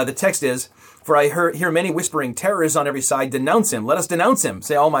 But the text is, For I hear many whispering terrors on every side. Denounce him. Let us denounce him,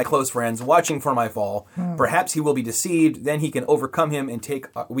 say all my close friends, watching for my fall. Perhaps he will be deceived. Then he can overcome him, and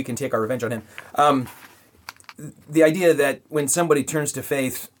we can take our revenge on him. The idea that when somebody turns to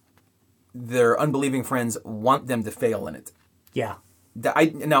faith, their unbelieving friends want them to fail in it. Yeah.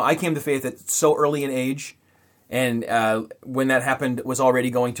 I came to faith at so early an age, and when that happened, was already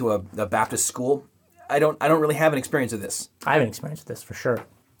going to a Baptist school. I don't really have an experience of this. I have an experience of this for sure.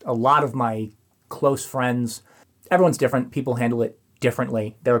 A lot of my close friends, everyone's different. People handle it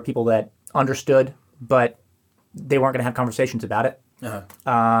differently. There were people that understood, but they weren't going to have conversations about it.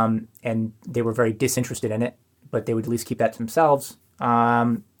 And they were very disinterested in it, but they would at least keep that to themselves.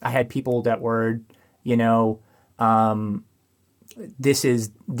 I had people that were, this is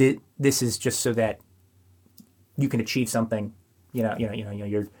just so that you can achieve something.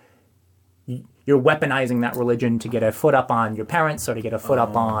 You're weaponizing that religion to get a foot up on your parents or to get a foot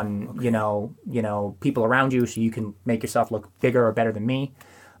up on people around you, so you can make yourself look bigger or better than me.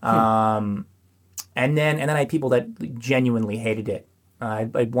 And then I had people that genuinely hated it. I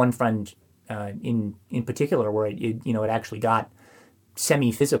had one friend in particular where it actually got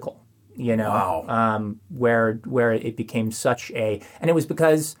semi-physical. Wow. Where it became such a, and it was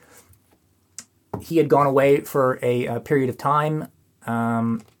because he had gone away for a period of time,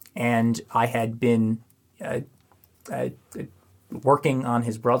 and I had been working on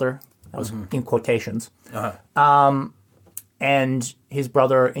his brother. That was in quotations. And his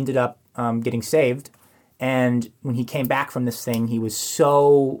brother ended up getting saved, and when he came back from this thing, he was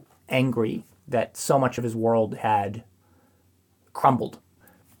so angry that so much of his world had crumbled.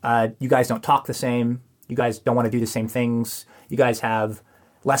 You guys don't talk the same. You guys don't want to do the same things. You guys have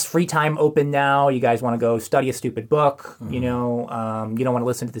less free time open now. You guys want to go study a stupid book. You don't want to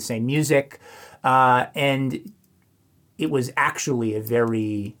listen to the same music. And it was actually a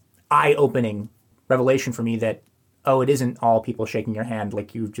very eye-opening revelation for me that, it isn't all people shaking your hand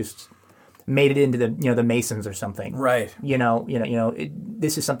like you just made it into the Masons or something. Right.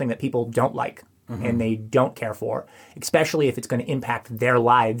 This is something that people don't like. And they don't care for, especially if it's going to impact their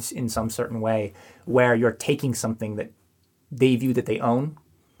lives in some certain way, where you're taking something that they view that they own,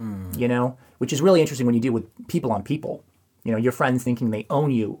 which is really interesting when you deal with people on people. Your friends thinking they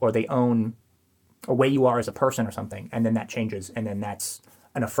own you or they own a way you are as a person or something, and then that changes, and then that's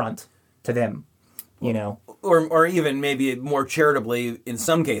an affront to them, Or even maybe more charitably, in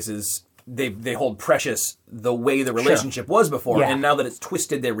some cases, they hold precious the way the relationship was before, and now that it's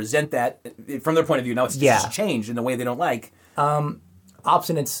twisted, they resent that from their point of view. Now it's just changed in a way they don't like.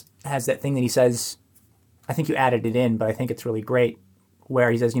 Obstinate has that thing that he says, I think you added it in, but I think it's really great,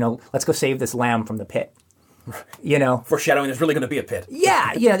 where he says, let's go save this lamb from the pit. Foreshadowing there's really going to be a pit.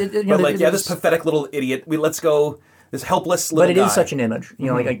 But this pathetic little idiot, let's go, this helpless little guy. But it is such an image,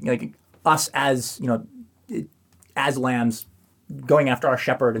 like us as lambs, going after our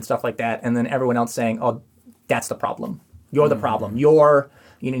shepherd and stuff like that, and then everyone else saying, "Oh, that's the problem. You're the problem. You're,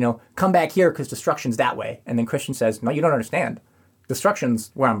 come back here because destruction's that way." And then Christian says, "No, you don't understand.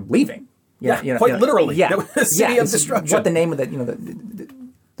 Destruction's where I'm leaving." Quite literally. Yeah, the city of destruction. What the name of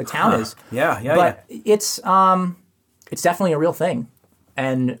the town is. But it's definitely a real thing,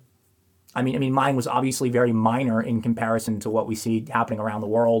 and I mean, mine was obviously very minor in comparison to what we see happening around the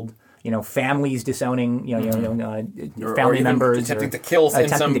world. Families disowning, family members, attempting to kill in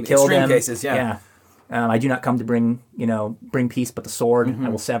some extreme cases. I do not come to bring peace, but the sword I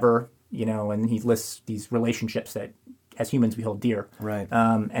will sever. And he lists these relationships that, as humans, we hold dear. Right.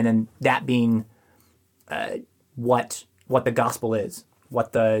 And then that being what the gospel is,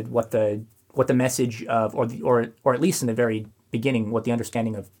 what the message of, or at least in the very beginning, what the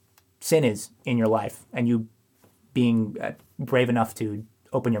understanding of sin is in your life, and you being brave enough to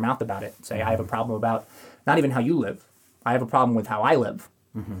open your mouth about it. Say, I have a problem about not even how you live. I have a problem with how I live.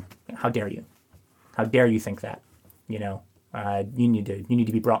 How dare you? How dare you think that? You need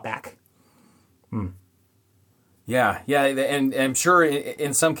to be brought back. Yeah, and I'm sure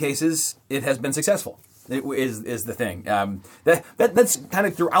in some cases it has been successful. It is the thing. That's kind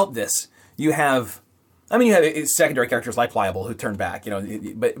of throughout this. You have secondary characters like Pliable who turn back.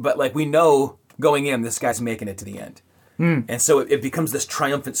 But like we know going in, this guy's making it to the end. And so it becomes this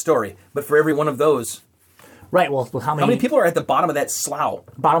triumphant story. But for every one of those... Right, well how many people are at the bottom of that slough?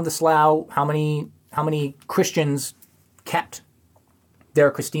 Bottom of the slough, how many Christians kept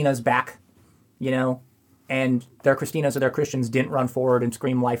their Christinas back, and their Christinas or their Christians didn't run forward and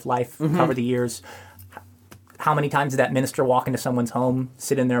scream life, cover the years. How many times did that minister walk into someone's home,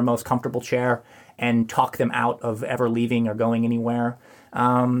 sit in their most comfortable chair, and talk them out of ever leaving or going anywhere?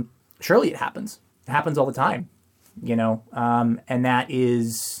 Surely it happens. It happens all the time. And that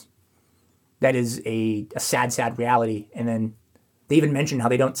is that is a sad, sad reality. And then they even mention how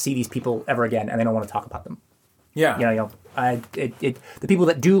they don't see these people ever again, and they don't want to talk about them. Yeah. The people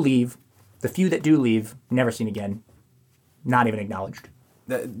that do leave, the few that do leave, never seen again, not even acknowledged.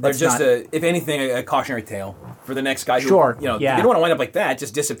 They're just, if anything, a cautionary tale for the next guy who, Sure, you don't want to wind up like that,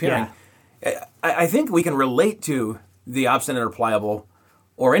 just disappearing. Yeah. I think we can relate to the obstinate or pliable,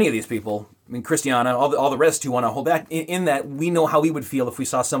 or any of these people. I mean, Christiana, all the rest who want to hold back. In that, we know how we would feel if we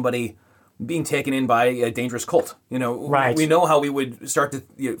saw somebody being taken in by a dangerous cult. Right. We know how we would start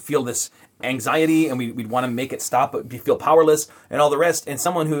to feel this anxiety, and we'd want to make it stop, but feel powerless, and all the rest. And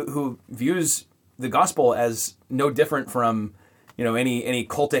someone who views the gospel as no different from any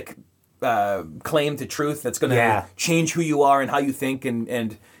cultic claim to truth that's going to change who you are and how you think,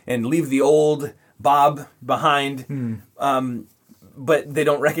 and leave the old Bob behind. But they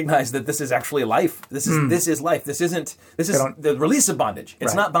don't recognize that this is actually life. This is life. This is the release of bondage.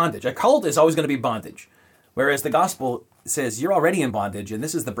 It's not bondage. A cult is always going to be bondage, whereas the gospel says you're already in bondage, and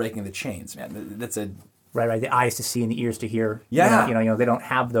this is the breaking of the chains, man. That's a right. The eyes to see and the ears to hear. Yeah. They don't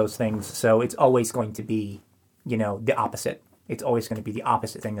have those things, so it's always going to be, the opposite. It's always going to be the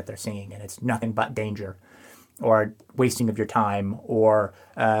opposite thing that they're seeing, and it's nothing but danger, or wasting of your time, or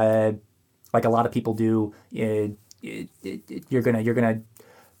like a lot of people do. You're gonna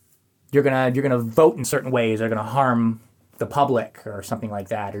vote in certain ways. They're gonna harm the public or something like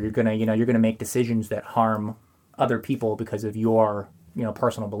that, or you're gonna make decisions that harm other people because of your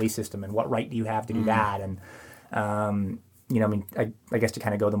personal belief system, and what right do you have to do that? And I guess to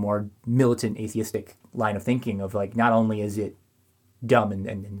kind of go the more militant atheistic line of thinking of like, not only is it dumb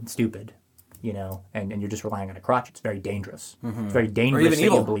and stupid, and you're just relying on a crutch, it's very dangerous. It's very dangerous that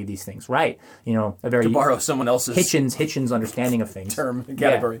you believe these things, right? A very, to borrow someone else's Hitchens understanding of things, term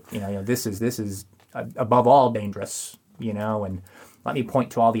category. Yeah. This is above all dangerous. And let me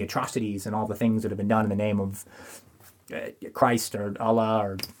point to all the atrocities and all the things that have been done in the name of Christ or Allah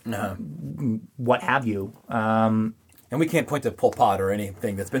or what have you. And we can't point to Pol Pot or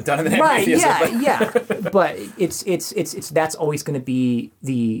anything that's been done in the name of atheism. Yeah. But it's that's always going to be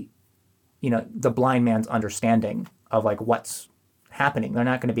the blind man's understanding of like what's happening. They're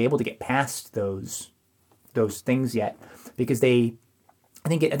not going to be able to get past those things yet, because I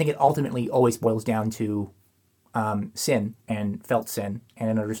think it ultimately always boils down to sin and felt sin, and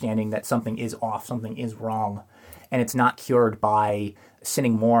an understanding that something is off, something is wrong, and it's not cured by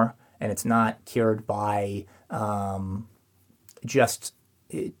sinning more, and it's not cured by just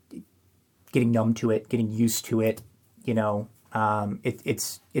getting numb to it, getting used to it.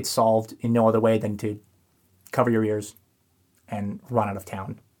 It's solved in no other way than to cover your ears and run out of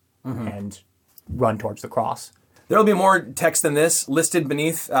town and run towards the cross. There will be more text than this listed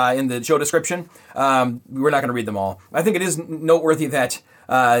beneath in the show description. We're not going to read them all. I think it is noteworthy that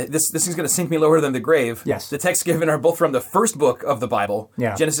this is going to sink me lower than the grave. Yes. The texts given are both from the first book of the Bible.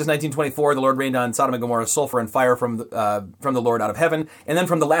 Yeah. Genesis 19:24, the Lord rained on Sodom and Gomorrah sulfur and fire from the Lord out of heaven, and then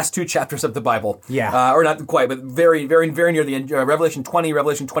from the last two chapters of the Bible. Yeah. Or not quite, but very, very, very near the end. Revelation 20,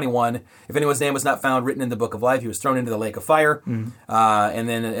 Revelation 21. If anyone's name was not found written in the book of life, he was thrown into the lake of fire. And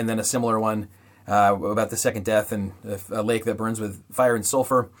then a similar one. About the second death and a lake that burns with fire and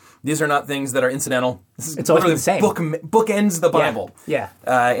sulfur. These are not things that are incidental. It's always the same. Book ends the Bible. Yeah.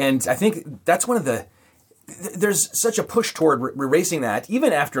 And I think that's one of the... There's such a push toward erasing that,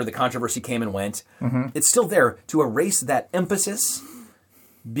 even after the controversy came and went. It's still there to erase that emphasis,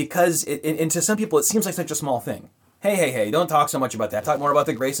 because and to some people it seems like such a small thing. Hey, don't talk so much about that. Talk more about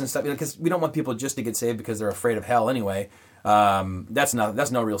the grace and stuff, because we don't want people just to get saved because they're afraid of hell anyway. That's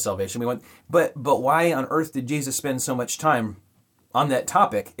no real salvation. But why on earth did Jesus spend so much time on that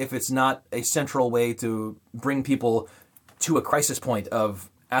topic if it's not a central way to bring people to a crisis point of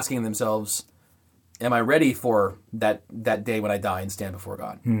asking themselves, am I ready for that day when I die and stand before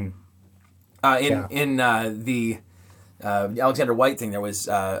God? In the Alexander White thing, there was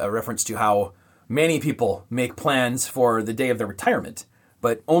a reference to how many people make plans for the day of their retirement,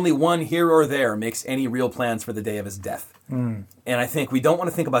 but only one here or there makes any real plans for the day of his death. And I think we don't want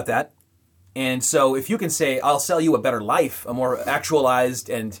to think about that. And so if you can say, I'll sell you a better life, a more actualized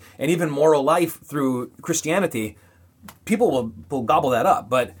and even moral life through Christianity, people will gobble that up.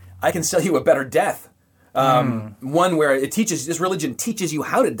 But I can sell you a better death. One where this religion teaches you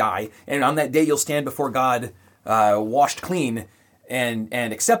how to die, and on that day you'll stand before God washed clean and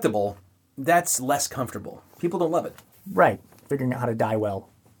acceptable. That's less comfortable. People don't love it. Right. Figuring out how to die well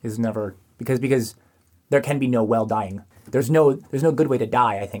is never... Because there can be no well dying. There's no good way to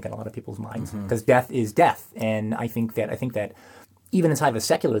die, I think, in a lot of people's minds, because death is death. And I think that even inside of a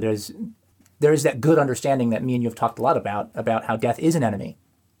secular, there's that good understanding that me and you have talked a lot about how death is an enemy.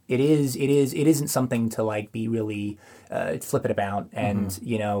 It isn't something to like be really flippant about and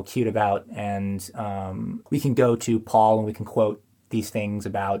cute about. And we can go to Paul and we can quote these things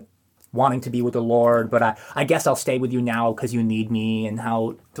about wanting to be with the Lord, but I guess I'll stay with you now because you need me, and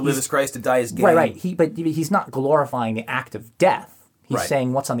how to live is Christ, to die is gain. Right. But he's not glorifying the act of death. He's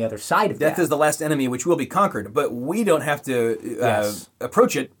saying what's on the other side of death. Death is the last enemy which will be conquered, but we don't have to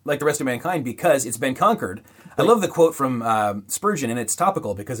approach it like the rest of mankind because it's been conquered. I love the quote from Spurgeon, and it's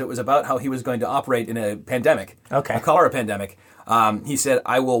topical because it was about how he was going to operate in a pandemic, a cholera pandemic. He said,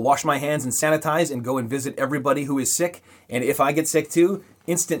 I will wash my hands and sanitize and go and visit everybody who is sick, and if I get sick too,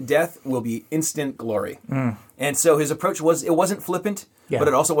 instant death will be instant glory. And so his approach was, it wasn't flippant, but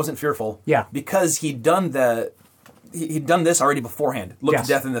it also wasn't fearful. Because he'd done this already beforehand, looked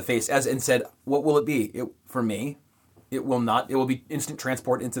death in the face and said, what will it be? For me, it will be instant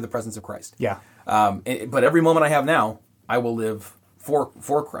transport into the presence of Christ. But every moment I have now, I will live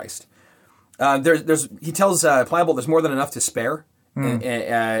for Christ. He tells Pliable there's more than enough to spare, and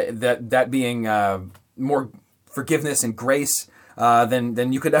that being more forgiveness and grace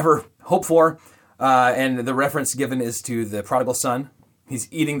than you could ever hope for. And the reference given is to the prodigal son. He's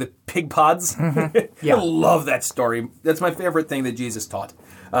eating the pig pods. I love that story. That's my favorite thing that Jesus taught.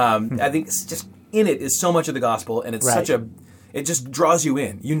 I think it's just in it is so much of the gospel, and it's it just draws you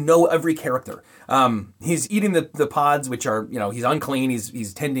in. You know every character. He's eating the pods, which are, he's unclean.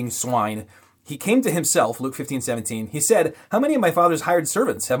 He's tending swine. He came to himself, Luke 15:17. He said, how many of my father's hired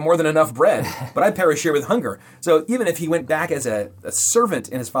servants have more than enough bread, but I perish here with hunger? So even if he went back as a servant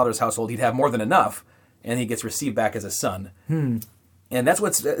in his father's household, he'd have more than enough, and he gets received back as a son. And that's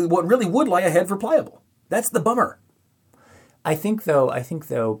what really would lie ahead for Pliable. That's the bummer. I think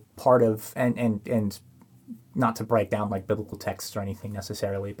though part of and not to break down like biblical texts or anything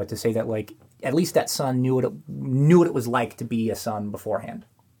necessarily, but to say that like at least that son knew what it was like to be a son beforehand.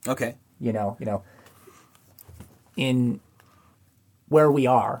 Okay. In where we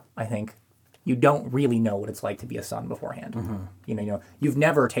are, I think you don't really know what it's like to be a son beforehand. You've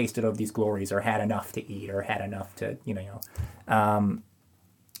never tasted of these glories or had enough to eat or had enough to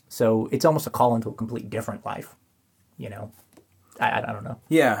so it's almost a call into a complete different life. I don't know.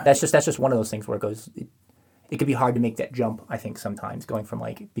 Yeah. That's just one of those things where it goes. It could be hard to make that jump. I think sometimes going from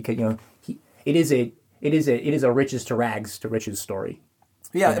because it is a riches to rags to riches story.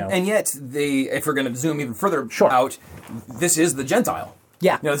 Yeah, and yet if we're going to zoom even further out, this is the Gentile.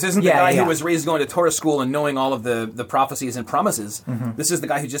 This isn't the guy who was raised going to Torah school and knowing all of the prophecies and promises. This is the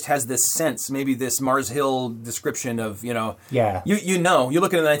guy who just has this sense, maybe this Mars Hill description of, you look at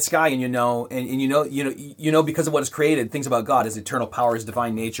the night sky and you know because of what is created, things about God, his eternal power, his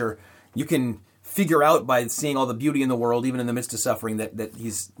divine nature. You can figure out by seeing all the beauty in the world, even in the midst of suffering, that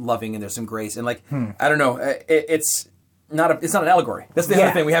he's loving and there's some grace. And I don't know, it's not an allegory. That's the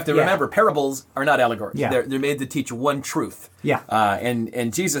other thing we have to remember. Parables are not allegories. They're made to teach one truth.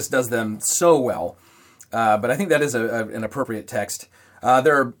 And Jesus does them so well. But I think that is an appropriate text.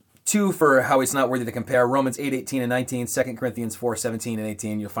 There are two for how it's not worthy to compare. Romans 8:18 and 19, 2 Corinthians 4:17 and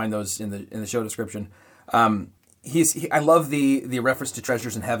 18. You'll find those in the show description. I love the reference to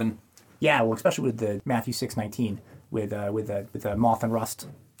treasures in heaven. Yeah, well, especially with the Matthew 6:19 with the moth and rust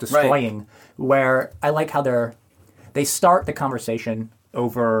destroying, where I like how they start the conversation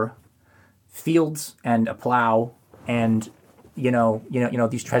over fields and a plow and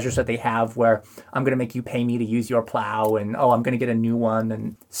these treasures that they have where I'm going to make you pay me to use your plow and I'm going to get a new one,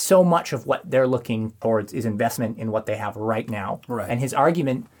 and so much of what they're looking towards is investment in what they have right now. And his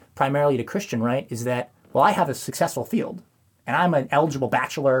argument primarily to Christian, is that I have a successful field and I'm an eligible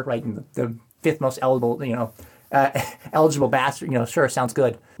bachelor, in the fifth most eligible, eligible bachelor, sure, sounds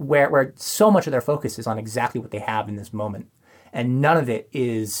good. Where so much of their focus is on exactly what they have in this moment. And none of it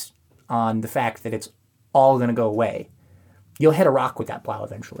is on the fact that it's all going to go away. You'll hit a rock with that plow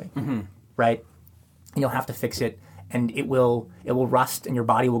eventually, right? And you'll have to fix it, and it will rust, and your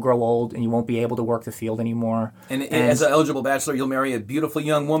body will grow old, and you won't be able to work the field anymore. And as an eligible bachelor, you'll marry a beautiful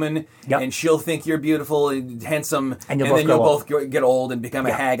young woman, and she'll think you're beautiful and handsome, and then you'll both get old and become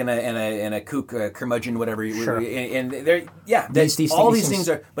a hag and a kook, a curmudgeon, whatever. And these things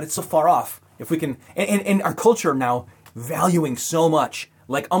are, but it's so far off. If we can, and our culture now valuing so much,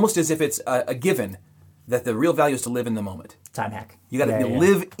 almost as if it's a given, that the real value is to live in the moment. Time hack. You got to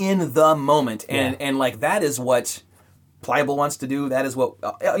live in the moment, and that is what Pliable wants to do. That is what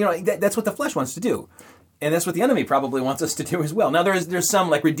that's what the flesh wants to do, and that's what the enemy probably wants us to do as well. Now there's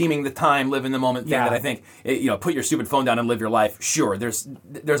some redeeming the time, live in the moment thing that I think put your stupid phone down and live your life. Sure, there's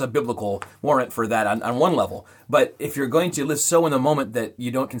a biblical warrant for that on one level, but if you're going to live so in the moment that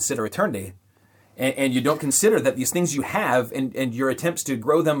you don't consider eternity, and you don't consider that these things you have and your attempts to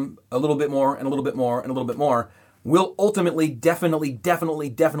grow them a little bit more and a little bit more and a little bit more will ultimately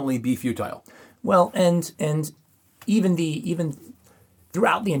definitely be futile. Well, and even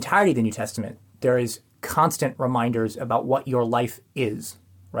throughout the entirety of the New Testament, there is constant reminders about what your life is,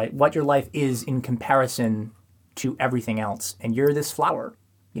 right? What your life is in comparison to everything else. And you're this flower,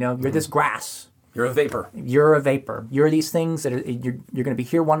 you're this grass. You're a vapor. You're a vapor. You're these things that you're going to be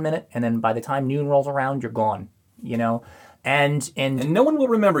here 1 minute, and then by the time noon rolls around, you're gone. And no one will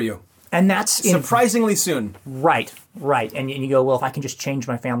remember you. And that's surprisingly soon. Right. And you go, well, if I can just change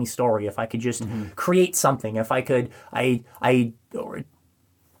my family story, if I could just create something, if I could, or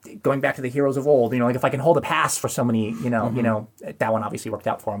going back to the heroes of old, like if I can hold a pass for so many, that one obviously worked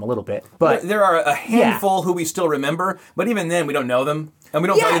out for him a little bit. But there are a handful who we still remember, but even then we don't know them, and we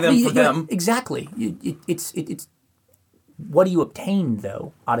don't value them for them. Exactly. It's what do you obtain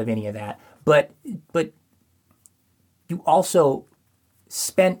though out of any of that? But you also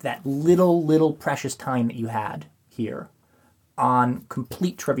spent that little precious time that you had here on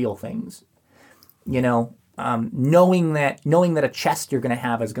complete trivial things, knowing that a chest you're going to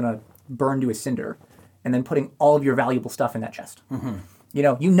have is going to burn to a cinder, and then putting all of your valuable stuff in that chest.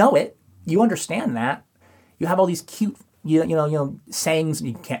 You know it, you understand that, you have all these cute, sayings,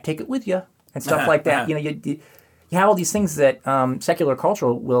 you can't take it with you and stuff like that. You have all these things that secular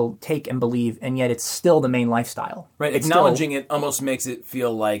culture will take and believe, and yet it's still the main lifestyle. Right, acknowledging it almost makes it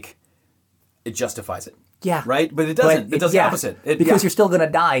feel like it justifies it. Yeah. Right? But it doesn't. It does the opposite. Because you're still going to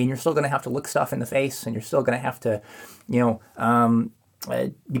die, and you're still going to have to look stuff in the face, and you're still going to have to,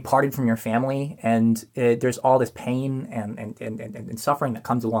 be parted from your family, and there's all this pain and suffering that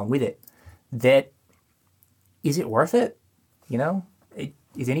comes along with it. That, is it worth it?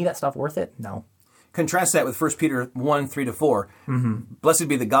 Is any of that stuff worth it? No. Contrast that with 1 Peter 1, 3-4. Blessed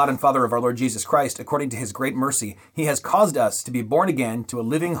be the God and Father of our Lord Jesus Christ. According to his great mercy, he has caused us to be born again to a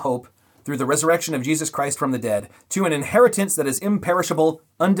living hope through the resurrection of Jesus Christ from the dead, to an inheritance that is imperishable,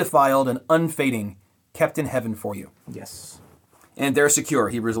 undefiled, and unfading, kept in heaven for you. Yes. And they're secure,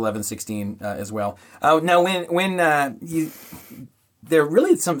 Hebrews 11:16 as well. Now, when there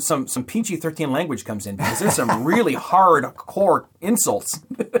really some PG-13 language comes in, because there's some really hardcore insults.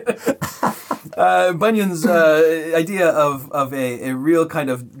 Bunyan's idea of a real kind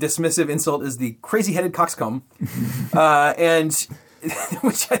of dismissive insult is the crazy-headed coxcomb, and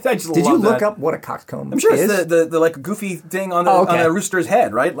which I just love. Did you look that. up what a coxcomb I'm sure is? it's the like goofy thing on a rooster's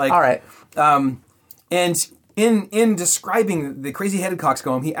head, right? Like, all right. And in describing the crazy-headed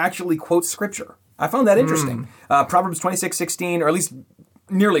coxcomb, he actually quotes scripture. I found that interesting. Proverbs 26:16, or at least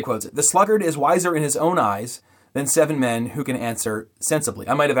nearly quotes it. The sluggard is wiser in his own eyes than 7 men who can answer sensibly.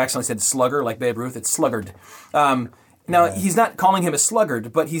 I might have accidentally said slugger like Babe Ruth. It's sluggard. Now, he's not calling him a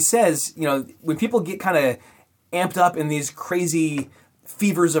sluggard, but he says, when people get kind of amped up in these crazy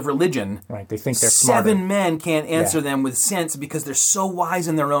fevers of religion, right? They think they're smarter. 7 men can't answer them with sense because they're so wise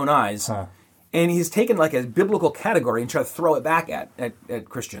in their own eyes. And he's taken like a biblical category and tried to throw it back at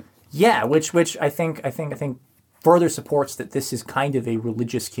Christian. Yeah, which I think further supports that this is kind of a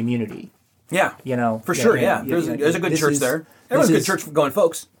religious community. Yeah, for sure. Yeah, there's a good church there. Everyone's good church going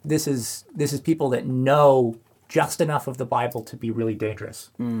folks. This is people that know just enough of the Bible to be really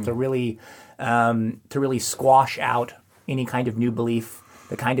dangerous, to really squash out any kind of new belief.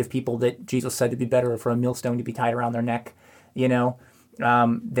 The kind of people that Jesus said to be better for a millstone to be tied around their neck, because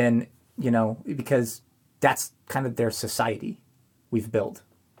that's kind of their society we've built.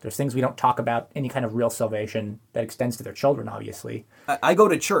 There's things we don't talk about, any kind of real salvation that extends to their children, obviously. I go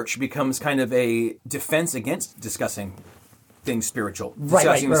to church becomes kind of a defense against discussing things spiritual,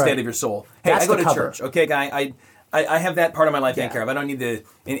 discussing the state of your soul. Hey, That's I go to cover. church. Okay, guy, I have that part of my life taken care of. I don't need to...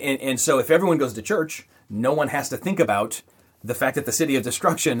 And so if everyone goes to church, no one has to think about the fact that the city of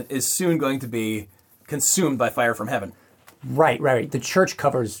destruction is soon going to be consumed by fire from heaven. Right. The church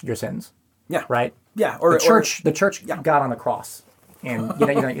covers your sins. Yeah. Right? Yeah. The church got on the cross. And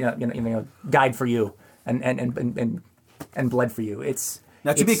died for you and bled for you.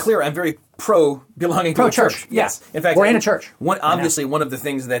 To be clear, I'm very pro belonging to a church. Yes, in fact, we're in a church. One of the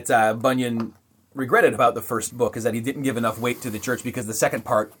things that Bunyan regretted about the first book is that he didn't give enough weight to the church, because the second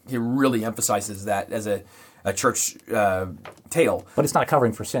part he really emphasizes that as a church tale. But it's not a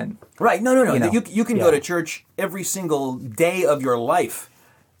covering for sin, right? No. You can go to church every single day of your life,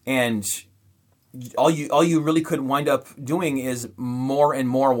 and all you really could wind up doing is more and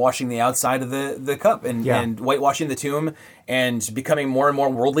more washing the outside of the cup and whitewashing the tomb and becoming more and more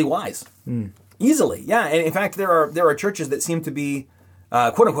worldly wise. Easily. Yeah. And in fact, there are churches that seem to be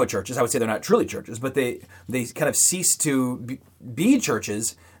quote unquote churches. I would say they're not truly churches, but they kind of cease to be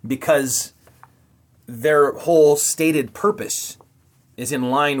churches because their whole stated purpose is in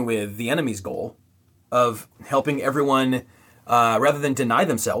line with the enemy's goal of helping everyone, rather than deny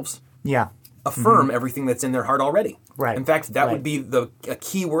themselves, affirm everything that's in their heart already. Right. In fact, that would be a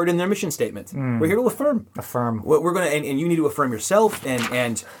key word in their mission statement. We're here to affirm. Affirm. What we're going to, and you need to affirm yourself,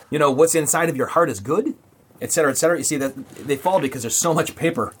 and what's inside of your heart is good, et cetera, et cetera. You see that they fall because there's so much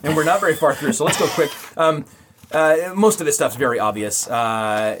paper, and we're not very far through. So let's go quick. Most of this stuff's very obvious,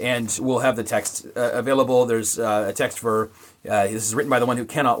 and we'll have the text available. There's a text for this is written by the one who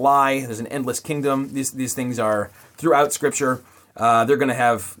cannot lie. There's an endless kingdom. These things are throughout Scripture. They're going to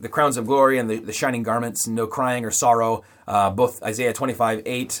have the crowns of glory and the shining garments, and no crying or sorrow. Both Isaiah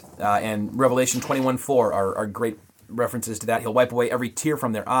 25:8 and Revelation 21:4 are great references to that. He'll wipe away every tear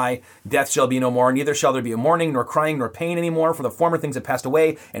from their eye. Death shall be no more. Neither shall there be a mourning, nor crying, nor pain anymore, for the former things have passed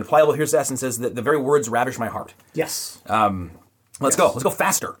away. And Pliable hears this and says that the very words ravish my heart. Yes. Let's go. Let's go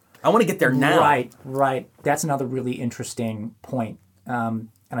faster. I want to get there now. Right. That's another really interesting point. And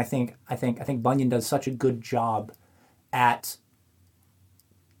I think Bunyan does such a good job at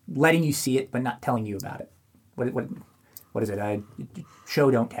letting you see it, but not telling you about it. What is it?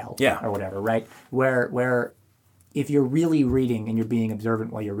 Show, don't tell. Yeah. Or whatever, right? Where if you're really reading and you're being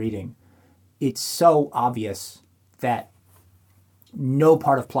observant while you're reading, it's so obvious that no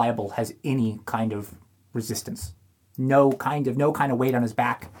part of Pliable has any kind of resistance. No kind of weight on his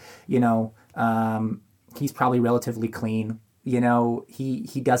back. He's probably relatively clean.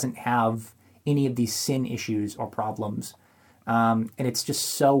 He doesn't have any of these sin issues or problems. And it's just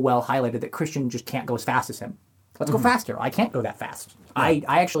so well highlighted that Christian just can't go as fast as him. Let's go faster. I can't go that fast. Yeah.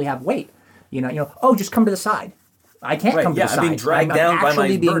 I actually have weight. Just come to the side. I can't come to the side. I'm being dragged down by my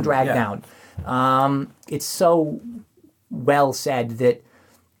actually being burden. dragged down. It's so well said that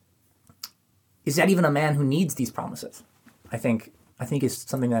is that even a man who needs these promises? I think is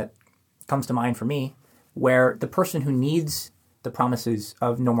something that comes to mind for me, where the person who needs the promises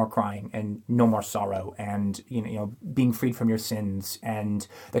of no more crying and no more sorrow and being freed from your sins and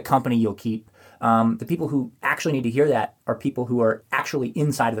the company you'll keep. The people who actually need to hear that are people who are actually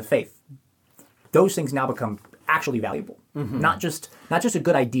inside of the faith. Those things now become actually valuable, not just a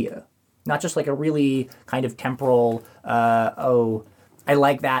good idea, not just like a really kind of temporal. I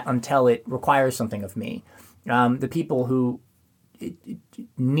like that until it requires something of me. The people who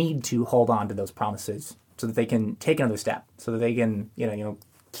need to hold on to those promises so that they can take another step, so that they can,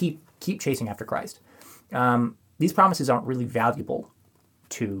 keep chasing after Christ. These promises aren't really valuable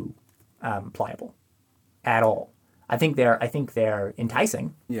to Pliable at all. I think they're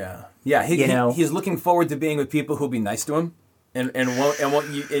enticing. Yeah. He's looking forward to being with people who'll be nice to him and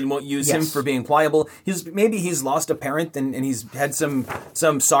won't use him for being pliable. He's lost a parent and he's had some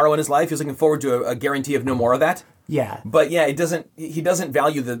sorrow in his life. He's looking forward to a guarantee of no more of that. Yeah. But he doesn't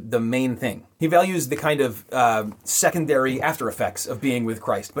value the main thing. He values the kind of secondary after effects of being with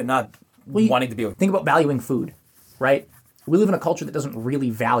Christ, but not wanting to be with. Think about valuing food, right? We live in a culture that doesn't really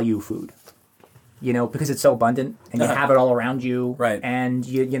value food. Because it's so abundant and you have it all around you, right? And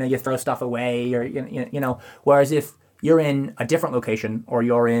you throw stuff away, or whereas if you're in a different location or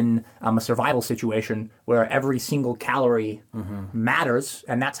you're in a survival situation where every single calorie matters,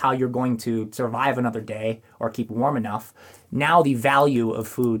 and that's how you're going to survive another day or keep warm enough. Now the value of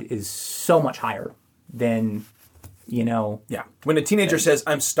food is so much higher than Yeah, when a teenager says,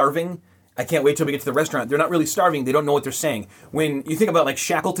 "I'm starving," I can't wait till we get to the restaurant. They're not really starving. They don't know what they're saying. When you think about like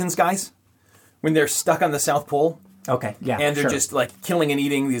Shackleton's guys. When they're stuck on the South Pole, okay, yeah, and they're just like killing and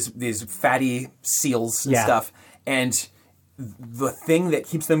eating these fatty seals and stuff, and the thing that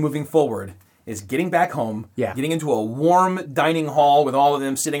keeps them moving forward is getting back home, getting into a warm dining hall with all of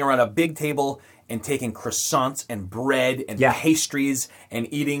them sitting around a big table and taking croissants and bread and pastries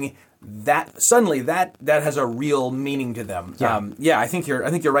and eating that. Suddenly, that has a real meaning to them. I think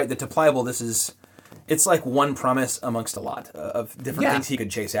you're right that to Pliable this is. It's like one promise amongst a lot of different things he could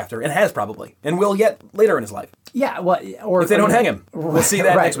chase after, and has probably, and will yet later in his life. Yeah, well, or if they don't hang him, we'll see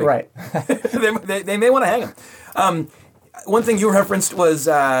that next week. Right. they may want to hang him. One thing you referenced was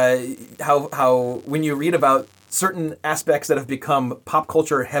how when you read about certain aspects that have become pop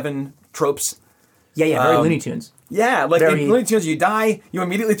culture heaven tropes. Yeah, very Looney Tunes. Yeah, like in Looney Tunes, you die, you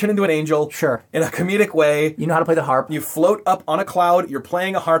immediately turn into an angel. Sure. In a comedic way. You know how to play the harp. You float up on a cloud, you're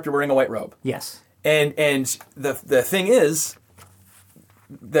playing a harp, you're wearing a white robe. Yes. And the thing is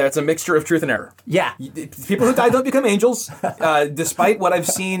that it's a mixture of truth and error. Yeah. People who die don't become angels, despite what I've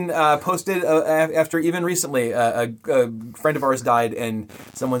seen posted after even recently. A friend of ours died, and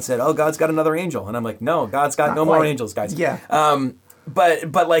someone said, "Oh, God's got another angel," and I'm like, "No, God's got no more angels, guys." Yeah.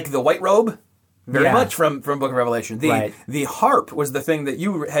 But like the white robe, very much from Book of Revelation. The harp was the thing that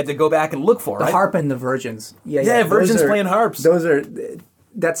you had to go back and look for, the right? harp and the virgins. Virgins playing harps.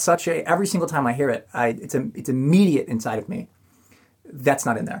 That's such a, every single time I hear it, it's immediate inside of me. That's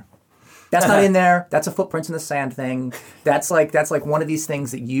not in there. That's not in there. That's a footprints in the sand thing. That's like one of these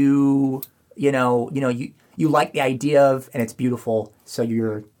things that you like the idea of, and it's beautiful, so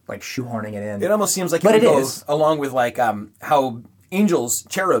you're like shoehorning it in. It almost seems like it goes along with like how angels,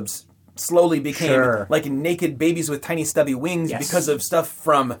 cherubs, slowly became like naked babies with tiny stubby wings because of stuff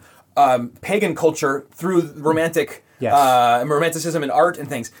from pagan culture through romanticism and art and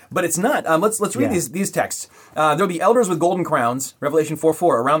things. But it's not. Let's read these texts. There'll be elders with golden crowns, Revelation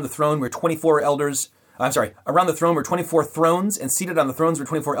 4:4. Around the throne were 24 elders. Around the throne were 24 thrones, and seated on the thrones were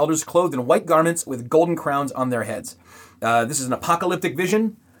 24 elders, clothed in white garments with golden crowns on their heads. This is an apocalyptic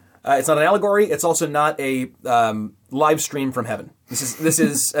vision. It's not an allegory. It's also not a live stream from heaven. This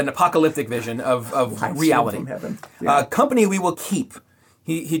is an apocalyptic vision of reality. From heaven. Yeah. Company we will keep.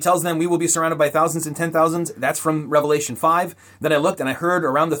 He tells them we will be surrounded by thousands and 10,000s. That's from Revelation 5. Then I looked and I heard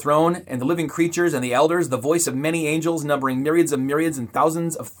around the throne and the living creatures and the elders the voice of many angels numbering myriads of myriads and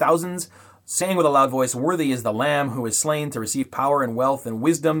thousands of thousands, saying with a loud voice, "Worthy is the Lamb who is slain to receive power and wealth and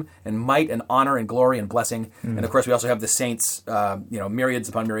wisdom and might and honor and glory and blessing." And of course we also have the saints, myriads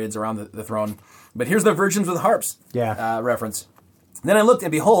upon myriads around the throne. But here's the virgins with harps reference. Then I looked,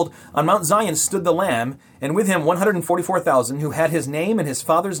 and behold, on Mount Zion stood the Lamb, and with him 144,000 who had his name and his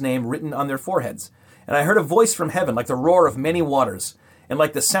Father's name written on their foreheads. And I heard a voice from heaven like the roar of many waters, and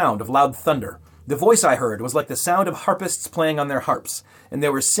like the sound of loud thunder. The voice I heard was like the sound of harpists playing on their harps, and they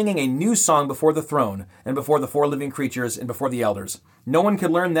were singing a new song before the throne, and before the four living creatures, and before the elders. No one could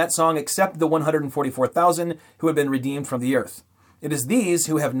learn that song except the 144,000 who had been redeemed from the earth. It is these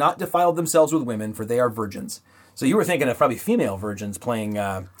who have not defiled themselves with women, for they are virgins. So you were thinking of probably female virgins playing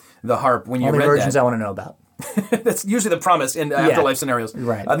the harp when you read that. Only virgins I want to know about. That's usually the promise in afterlife scenarios.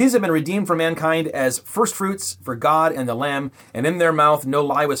 Right. These have been redeemed from mankind as first fruits for God and the Lamb, and in their mouth no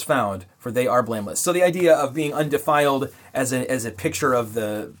lie was found, for they are blameless. So the idea of being undefiled as a picture of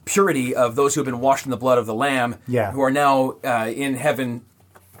the purity of those who have been washed in the blood of the Lamb, who are now in heaven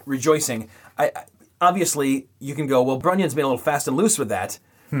rejoicing. Obviously, you can go, well, Bunyan's been a little fast and loose with that,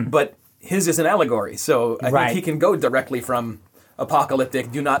 but his is an allegory, so I think he can go directly from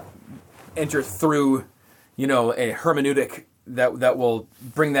apocalyptic, do not enter through, a hermeneutic that will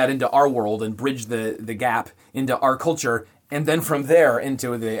bring that into our world and bridge the gap into our culture, and then from there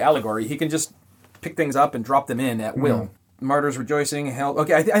into the allegory. He can just pick things up and drop them in at will. Martyrs rejoicing, hell.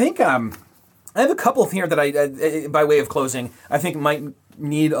 Okay, I think I have a couple here that I, by way of closing, I think might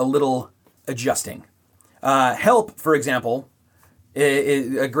need a little adjusting. Help, for example.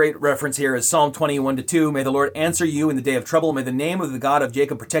 A great reference here is Psalm 21-2. May the Lord answer you in the day of trouble. May the name of the God of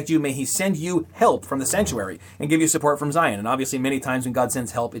Jacob protect you. May he send you help from the sanctuary and give you support from Zion. And obviously many times when God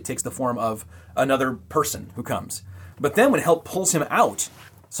sends help, it takes the form of another person who comes. But then when help pulls him out,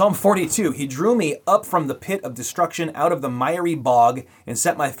 Psalm 42, he drew me up from the pit of destruction, out of the miry bog, and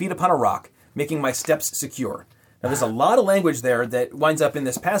set my feet upon a rock, making my steps secure. Now there's a lot of language there that winds up in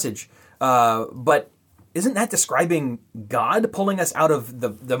this passage, but isn't that describing God pulling us out of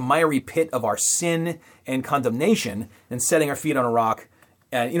the miry pit of our sin and condemnation and setting our feet on a rock?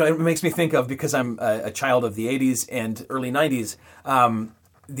 And, it makes me think of, because I'm a child of the 80s and early 90s,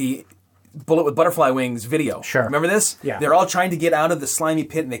 the Bullet with Butterfly Wings video. Sure. Remember this? Yeah. They're all trying to get out of the slimy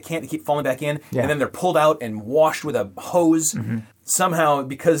pit and they can't, they keep falling back in. Yeah. And then they're pulled out and washed with a hose. Somehow,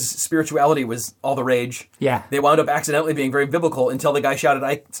 because spirituality was all the rage, they wound up accidentally being very biblical until the guy shouted,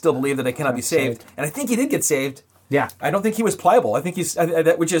 "I still believe that I cannot be saved." And I think he did get saved. Yeah. I don't think he was pliable. I think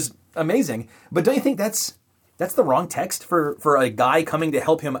which is amazing. But don't you think that's the wrong text for a guy coming to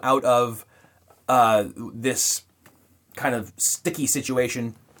help him out of this kind of sticky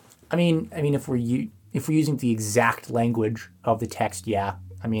situation? I mean, if we're using the exact language of the text,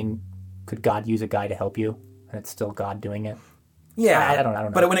 could God use a guy to help you, and it's still God doing it? Yeah, I don't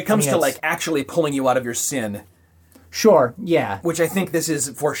know. But when it comes to actually pulling you out of your sin, sure, yeah. Which I think this is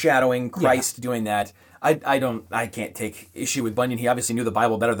foreshadowing Christ doing that. I can't take issue with Bunyan. He obviously knew the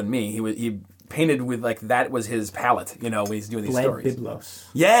Bible better than me. He painted with that was his palette, when he's doing these stories. Biblos.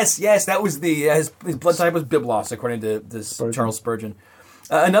 Yes, that was his blood type was Biblos, according to this Charles Spurgeon.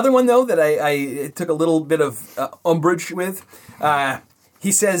 Another one though that I took a little bit of umbrage with.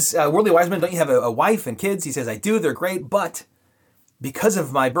 He says, "Worldly wise men, don't you have a wife and kids?" He says, "I do. They're great, but because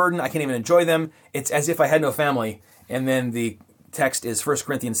of my burden, I can't even enjoy them. It's as if I had no family." And then the text is 1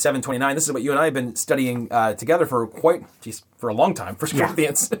 Corinthians 7:29. This is what you and I have been studying together for for a long time, 1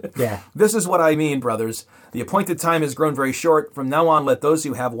 Corinthians. Yeah. This is what I mean, brothers. The appointed time has grown very short. From now on, let those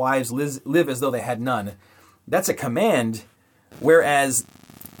who have wives live as though they had none. That's a command, whereas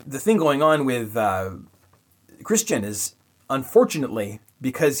the thing going on with Christian is, unfortunately,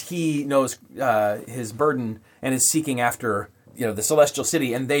 because he knows his burden and is seeking after the celestial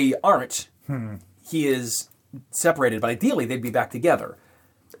city, and they aren't, he is separated, but ideally they'd be back together.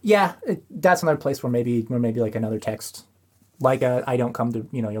 Yeah, that's another place where maybe like another text, like I don't come to,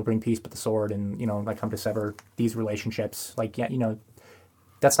 you'll bring peace but the sword, and, I come to sever these relationships. Like,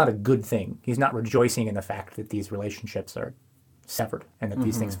 that's not a good thing. He's not rejoicing in the fact that these relationships are severed and that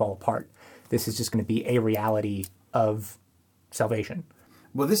these things fall apart. This is just going to be a reality of salvation.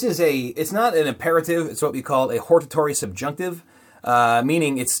 Well, it's not an imperative. It's what we call a hortatory subjunctive,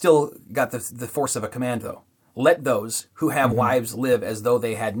 meaning it's still got the force of a command, though. Let those who have wives live as though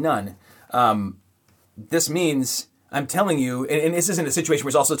they had none. This means, I'm telling you, and this isn't a situation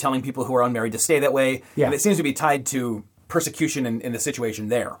where he's also telling people who are unmarried to stay that way, and it seems to be tied to persecution in the situation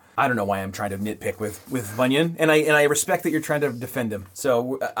there. I don't know why I'm trying to nitpick with Bunyan, and I respect that you're trying to defend him.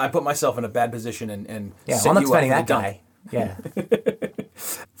 So I put myself in a bad position and I'm not defending that guy. Yeah.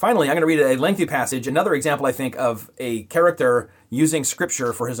 Finally, I'm going to read a lengthy passage, another example, I think, of a character using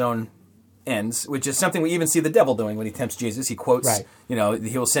Scripture for his own ends, which is something we even see the devil doing when he tempts Jesus. He quotes, he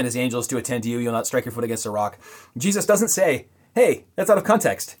will send his angels to attend to you. You'll not strike your foot against a rock. Jesus doesn't say, hey, that's out of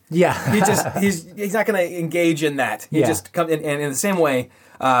context. Yeah. He's not going to engage in that. He just comes in, and in the same way,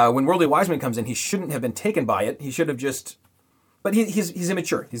 when worldly wise man comes in, he shouldn't have been taken by it. He should have just... But he's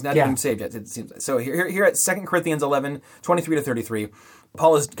immature. He's not even saved yet, it seems. So here at 2 Corinthians 11, 23 to 33,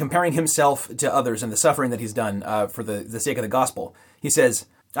 Paul is comparing himself to others and the suffering that he's done for the sake of the gospel. He says,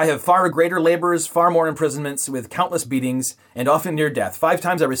 I have far greater labors, far more imprisonments, with countless beatings, and often near death. 5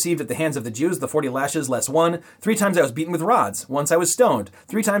 times I received at the hands of the Jews the 40 lashes less one. 3 times I was beaten with rods. Once I was stoned.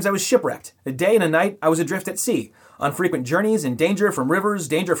 3 times I was shipwrecked. A day and a night I was adrift at sea. On frequent journeys, in danger from rivers,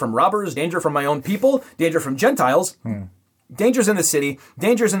 danger from robbers, danger from my own people, danger from Gentiles. Dangers in the city,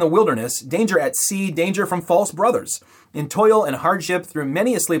 dangers in the wilderness, danger at sea, danger from false brothers. In toil and hardship, through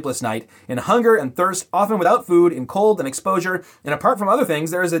many a sleepless night, in hunger and thirst, often without food, in cold and exposure, and apart from other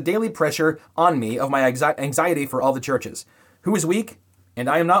things, there is a daily pressure on me of my anxiety for all the churches. Who is weak? And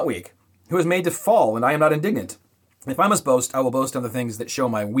I am not weak. Who is made to fall? And I am not indignant. If I must boast, I will boast on the things that show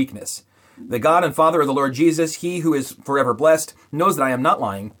my weakness. The God and Father of the Lord Jesus, he who is forever blessed, knows that I am not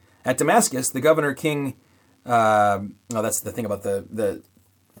lying. At Damascus, the governor king... that's the thing about the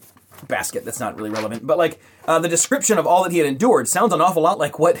basket. That's not really relevant. But the description of all that he had endured sounds an awful lot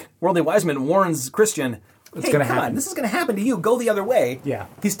like what Worldly Wiseman warns Christian. It's going to happen. This is going to happen to you. Go the other way. Yeah.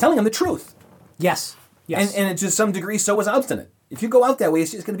 He's telling him the truth. Yes. And to some degree, so was Obstinate. If you go out that way,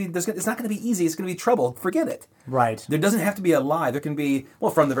 it's just going to be. It's not going to be easy. It's going to be trouble. Forget it. Right. There doesn't have to be a lie. There can be. Well,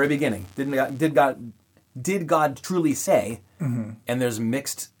 from the very beginning, did God truly say? And there's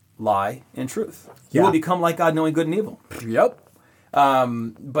mixed lie and truth. You will become like God, knowing good and evil. Yep.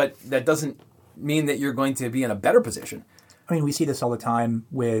 But that doesn't mean that you're going to be in a better position. I mean, we see this all the time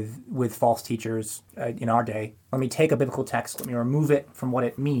with false teachers in our day. Let me take a biblical text, let me remove it from what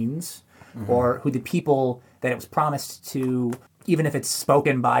it means, or who the people that it was promised to, even if it's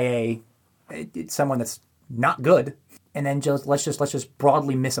spoken by someone that's not good, and then let's just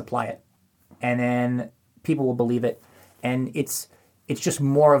broadly misapply it, and then people will believe it, and it's just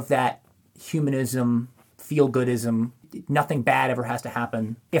more of that humanism, feel-goodism. Nothing bad ever has to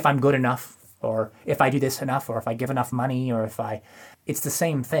happen if I'm good enough, or if I do this enough, or if I give enough money, or it's the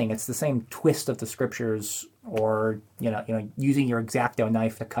same thing. It's the same twist of the scriptures, or using your X-Acto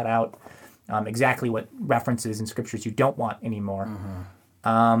knife to cut out exactly what references in scriptures you don't want anymore.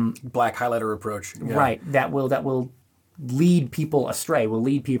 Black highlighter approach, right? That will lead people astray, will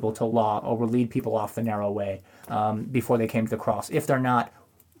lead people to law, or will lead people off the narrow way before they came to the cross. If they're not,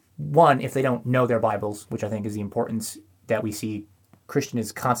 if they don't know their Bibles, which I think is the importance that we see. Christian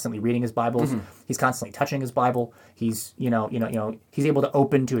is constantly reading his Bibles. He's constantly touching his Bible. He's he's able to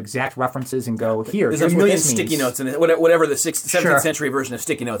open to exact references and go, here's a million sticky means. notes in it, whatever the 17th century version of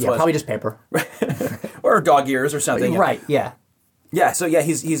sticky notes was. Probably just paper. Or dog ears or something. Right, yeah. Yeah, so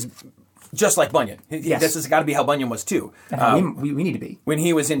he's just like Bunyan. This has got to be how Bunyan was too. We need to be. When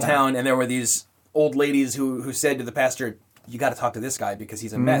he was in town and there were these old ladies who said to the pastor, you got to talk to this guy because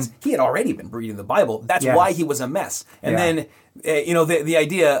he's a mess. He had already been reading the Bible. That's why he was a mess. And then, the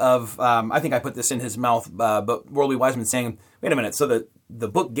idea of, I think I put this in his mouth, but Worldly Wiseman saying, wait a minute, so the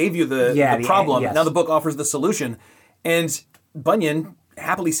book gave you the problem, now the book offers the solution. And Bunyan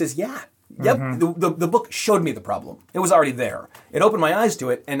happily says, Yep, the book showed me the problem. It was already there. It opened my eyes to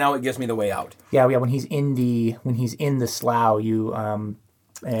it, and now it gives me the way out. Yeah. When he's in the slough, you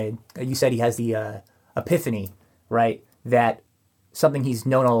said he has the epiphany, right? That something he's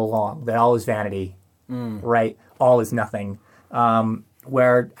known all along, that all is vanity, right? All is nothing.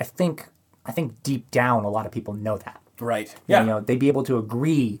 Where I think deep down, a lot of people know that. Right. Yeah. They'd be able to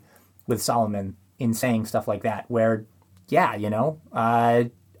agree with Solomon in saying stuff like that. Where,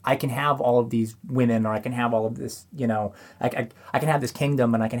 I can have all of these women, or I can have all of this. I can have this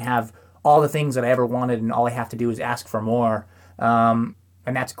kingdom, and I can have all the things that I ever wanted, and all I have to do is ask for more. And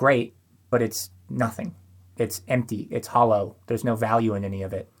that's great, but it's nothing. It's empty. It's hollow. There's no value in any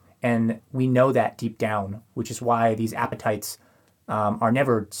of it. And we know that deep down, which is why these appetites are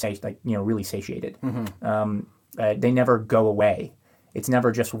never really satiated. They never go away. It's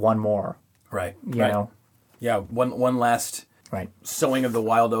never just one more. Right. You know? Yeah. One last sowing of the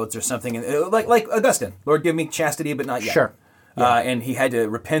wild oats or something. Like Augustine. Lord, give me chastity, but not yet. Sure. Yeah. And he had to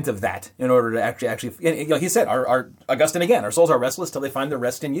repent of that in order to actually. He said, "Our Augustine again. Our souls are restless till they find their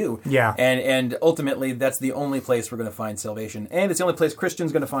rest in you." Yeah. And ultimately, that's the only place we're going to find salvation, and it's the only place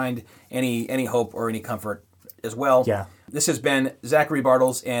Christians going to find any hope or any comfort as well. Yeah. This has been Zachary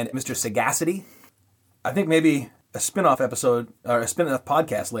Bartles and Mr. Sagacity. I think maybe a spin-off episode or a spin-off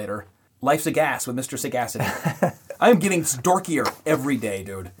podcast later. Life's a Gas with Mr. Sagacity. I'm getting dorkier every day,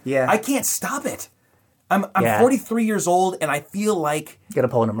 dude. Yeah. I can't stop it. I'm 43 years old, and I feel like... You got to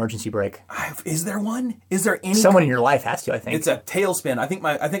pull an emergency brake. Is there one? Is there any... Someone in your life has to, I think. It's a tailspin. I think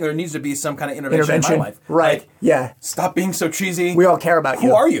there needs to be some kind of intervention in my life. Right. Like, stop being so cheesy. We all care about you.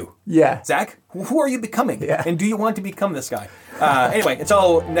 Who are you? Yeah. Zach, who are you becoming? Yeah. And do you want to become this guy? Anyway, it's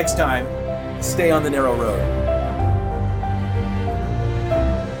all next time. Stay on the narrow road.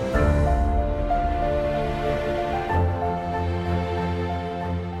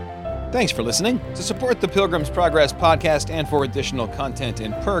 Thanks for listening. To support the Pilgrims Progress podcast and for additional content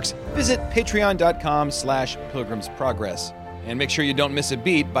and perks, visit patreon.com/pilgrimsprogress. And make sure you don't miss a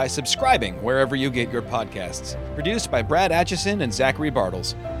beat by subscribing wherever you get your podcasts. Produced by Brad Atchison and Zachary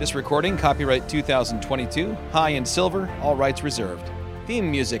Bartles. This recording, copyright 2022, High and Silver, all rights reserved.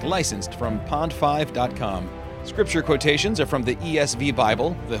 Theme music licensed from pond5.com. Scripture quotations are from the ESV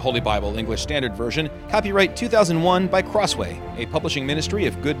Bible, the Holy Bible English Standard Version, copyright 2001 by Crossway, a publishing ministry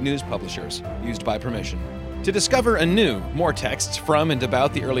of Good News Publishers, used by permission. To discover anew more texts from and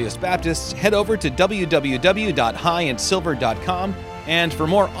about the earliest Baptists, head over to www.highandsilver.com, and for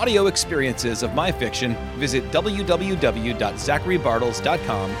more audio experiences of my fiction, visit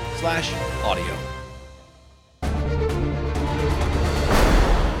www.zacharybartles.com/audio.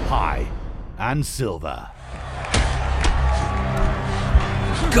 High and Silver.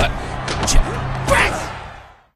 Cut!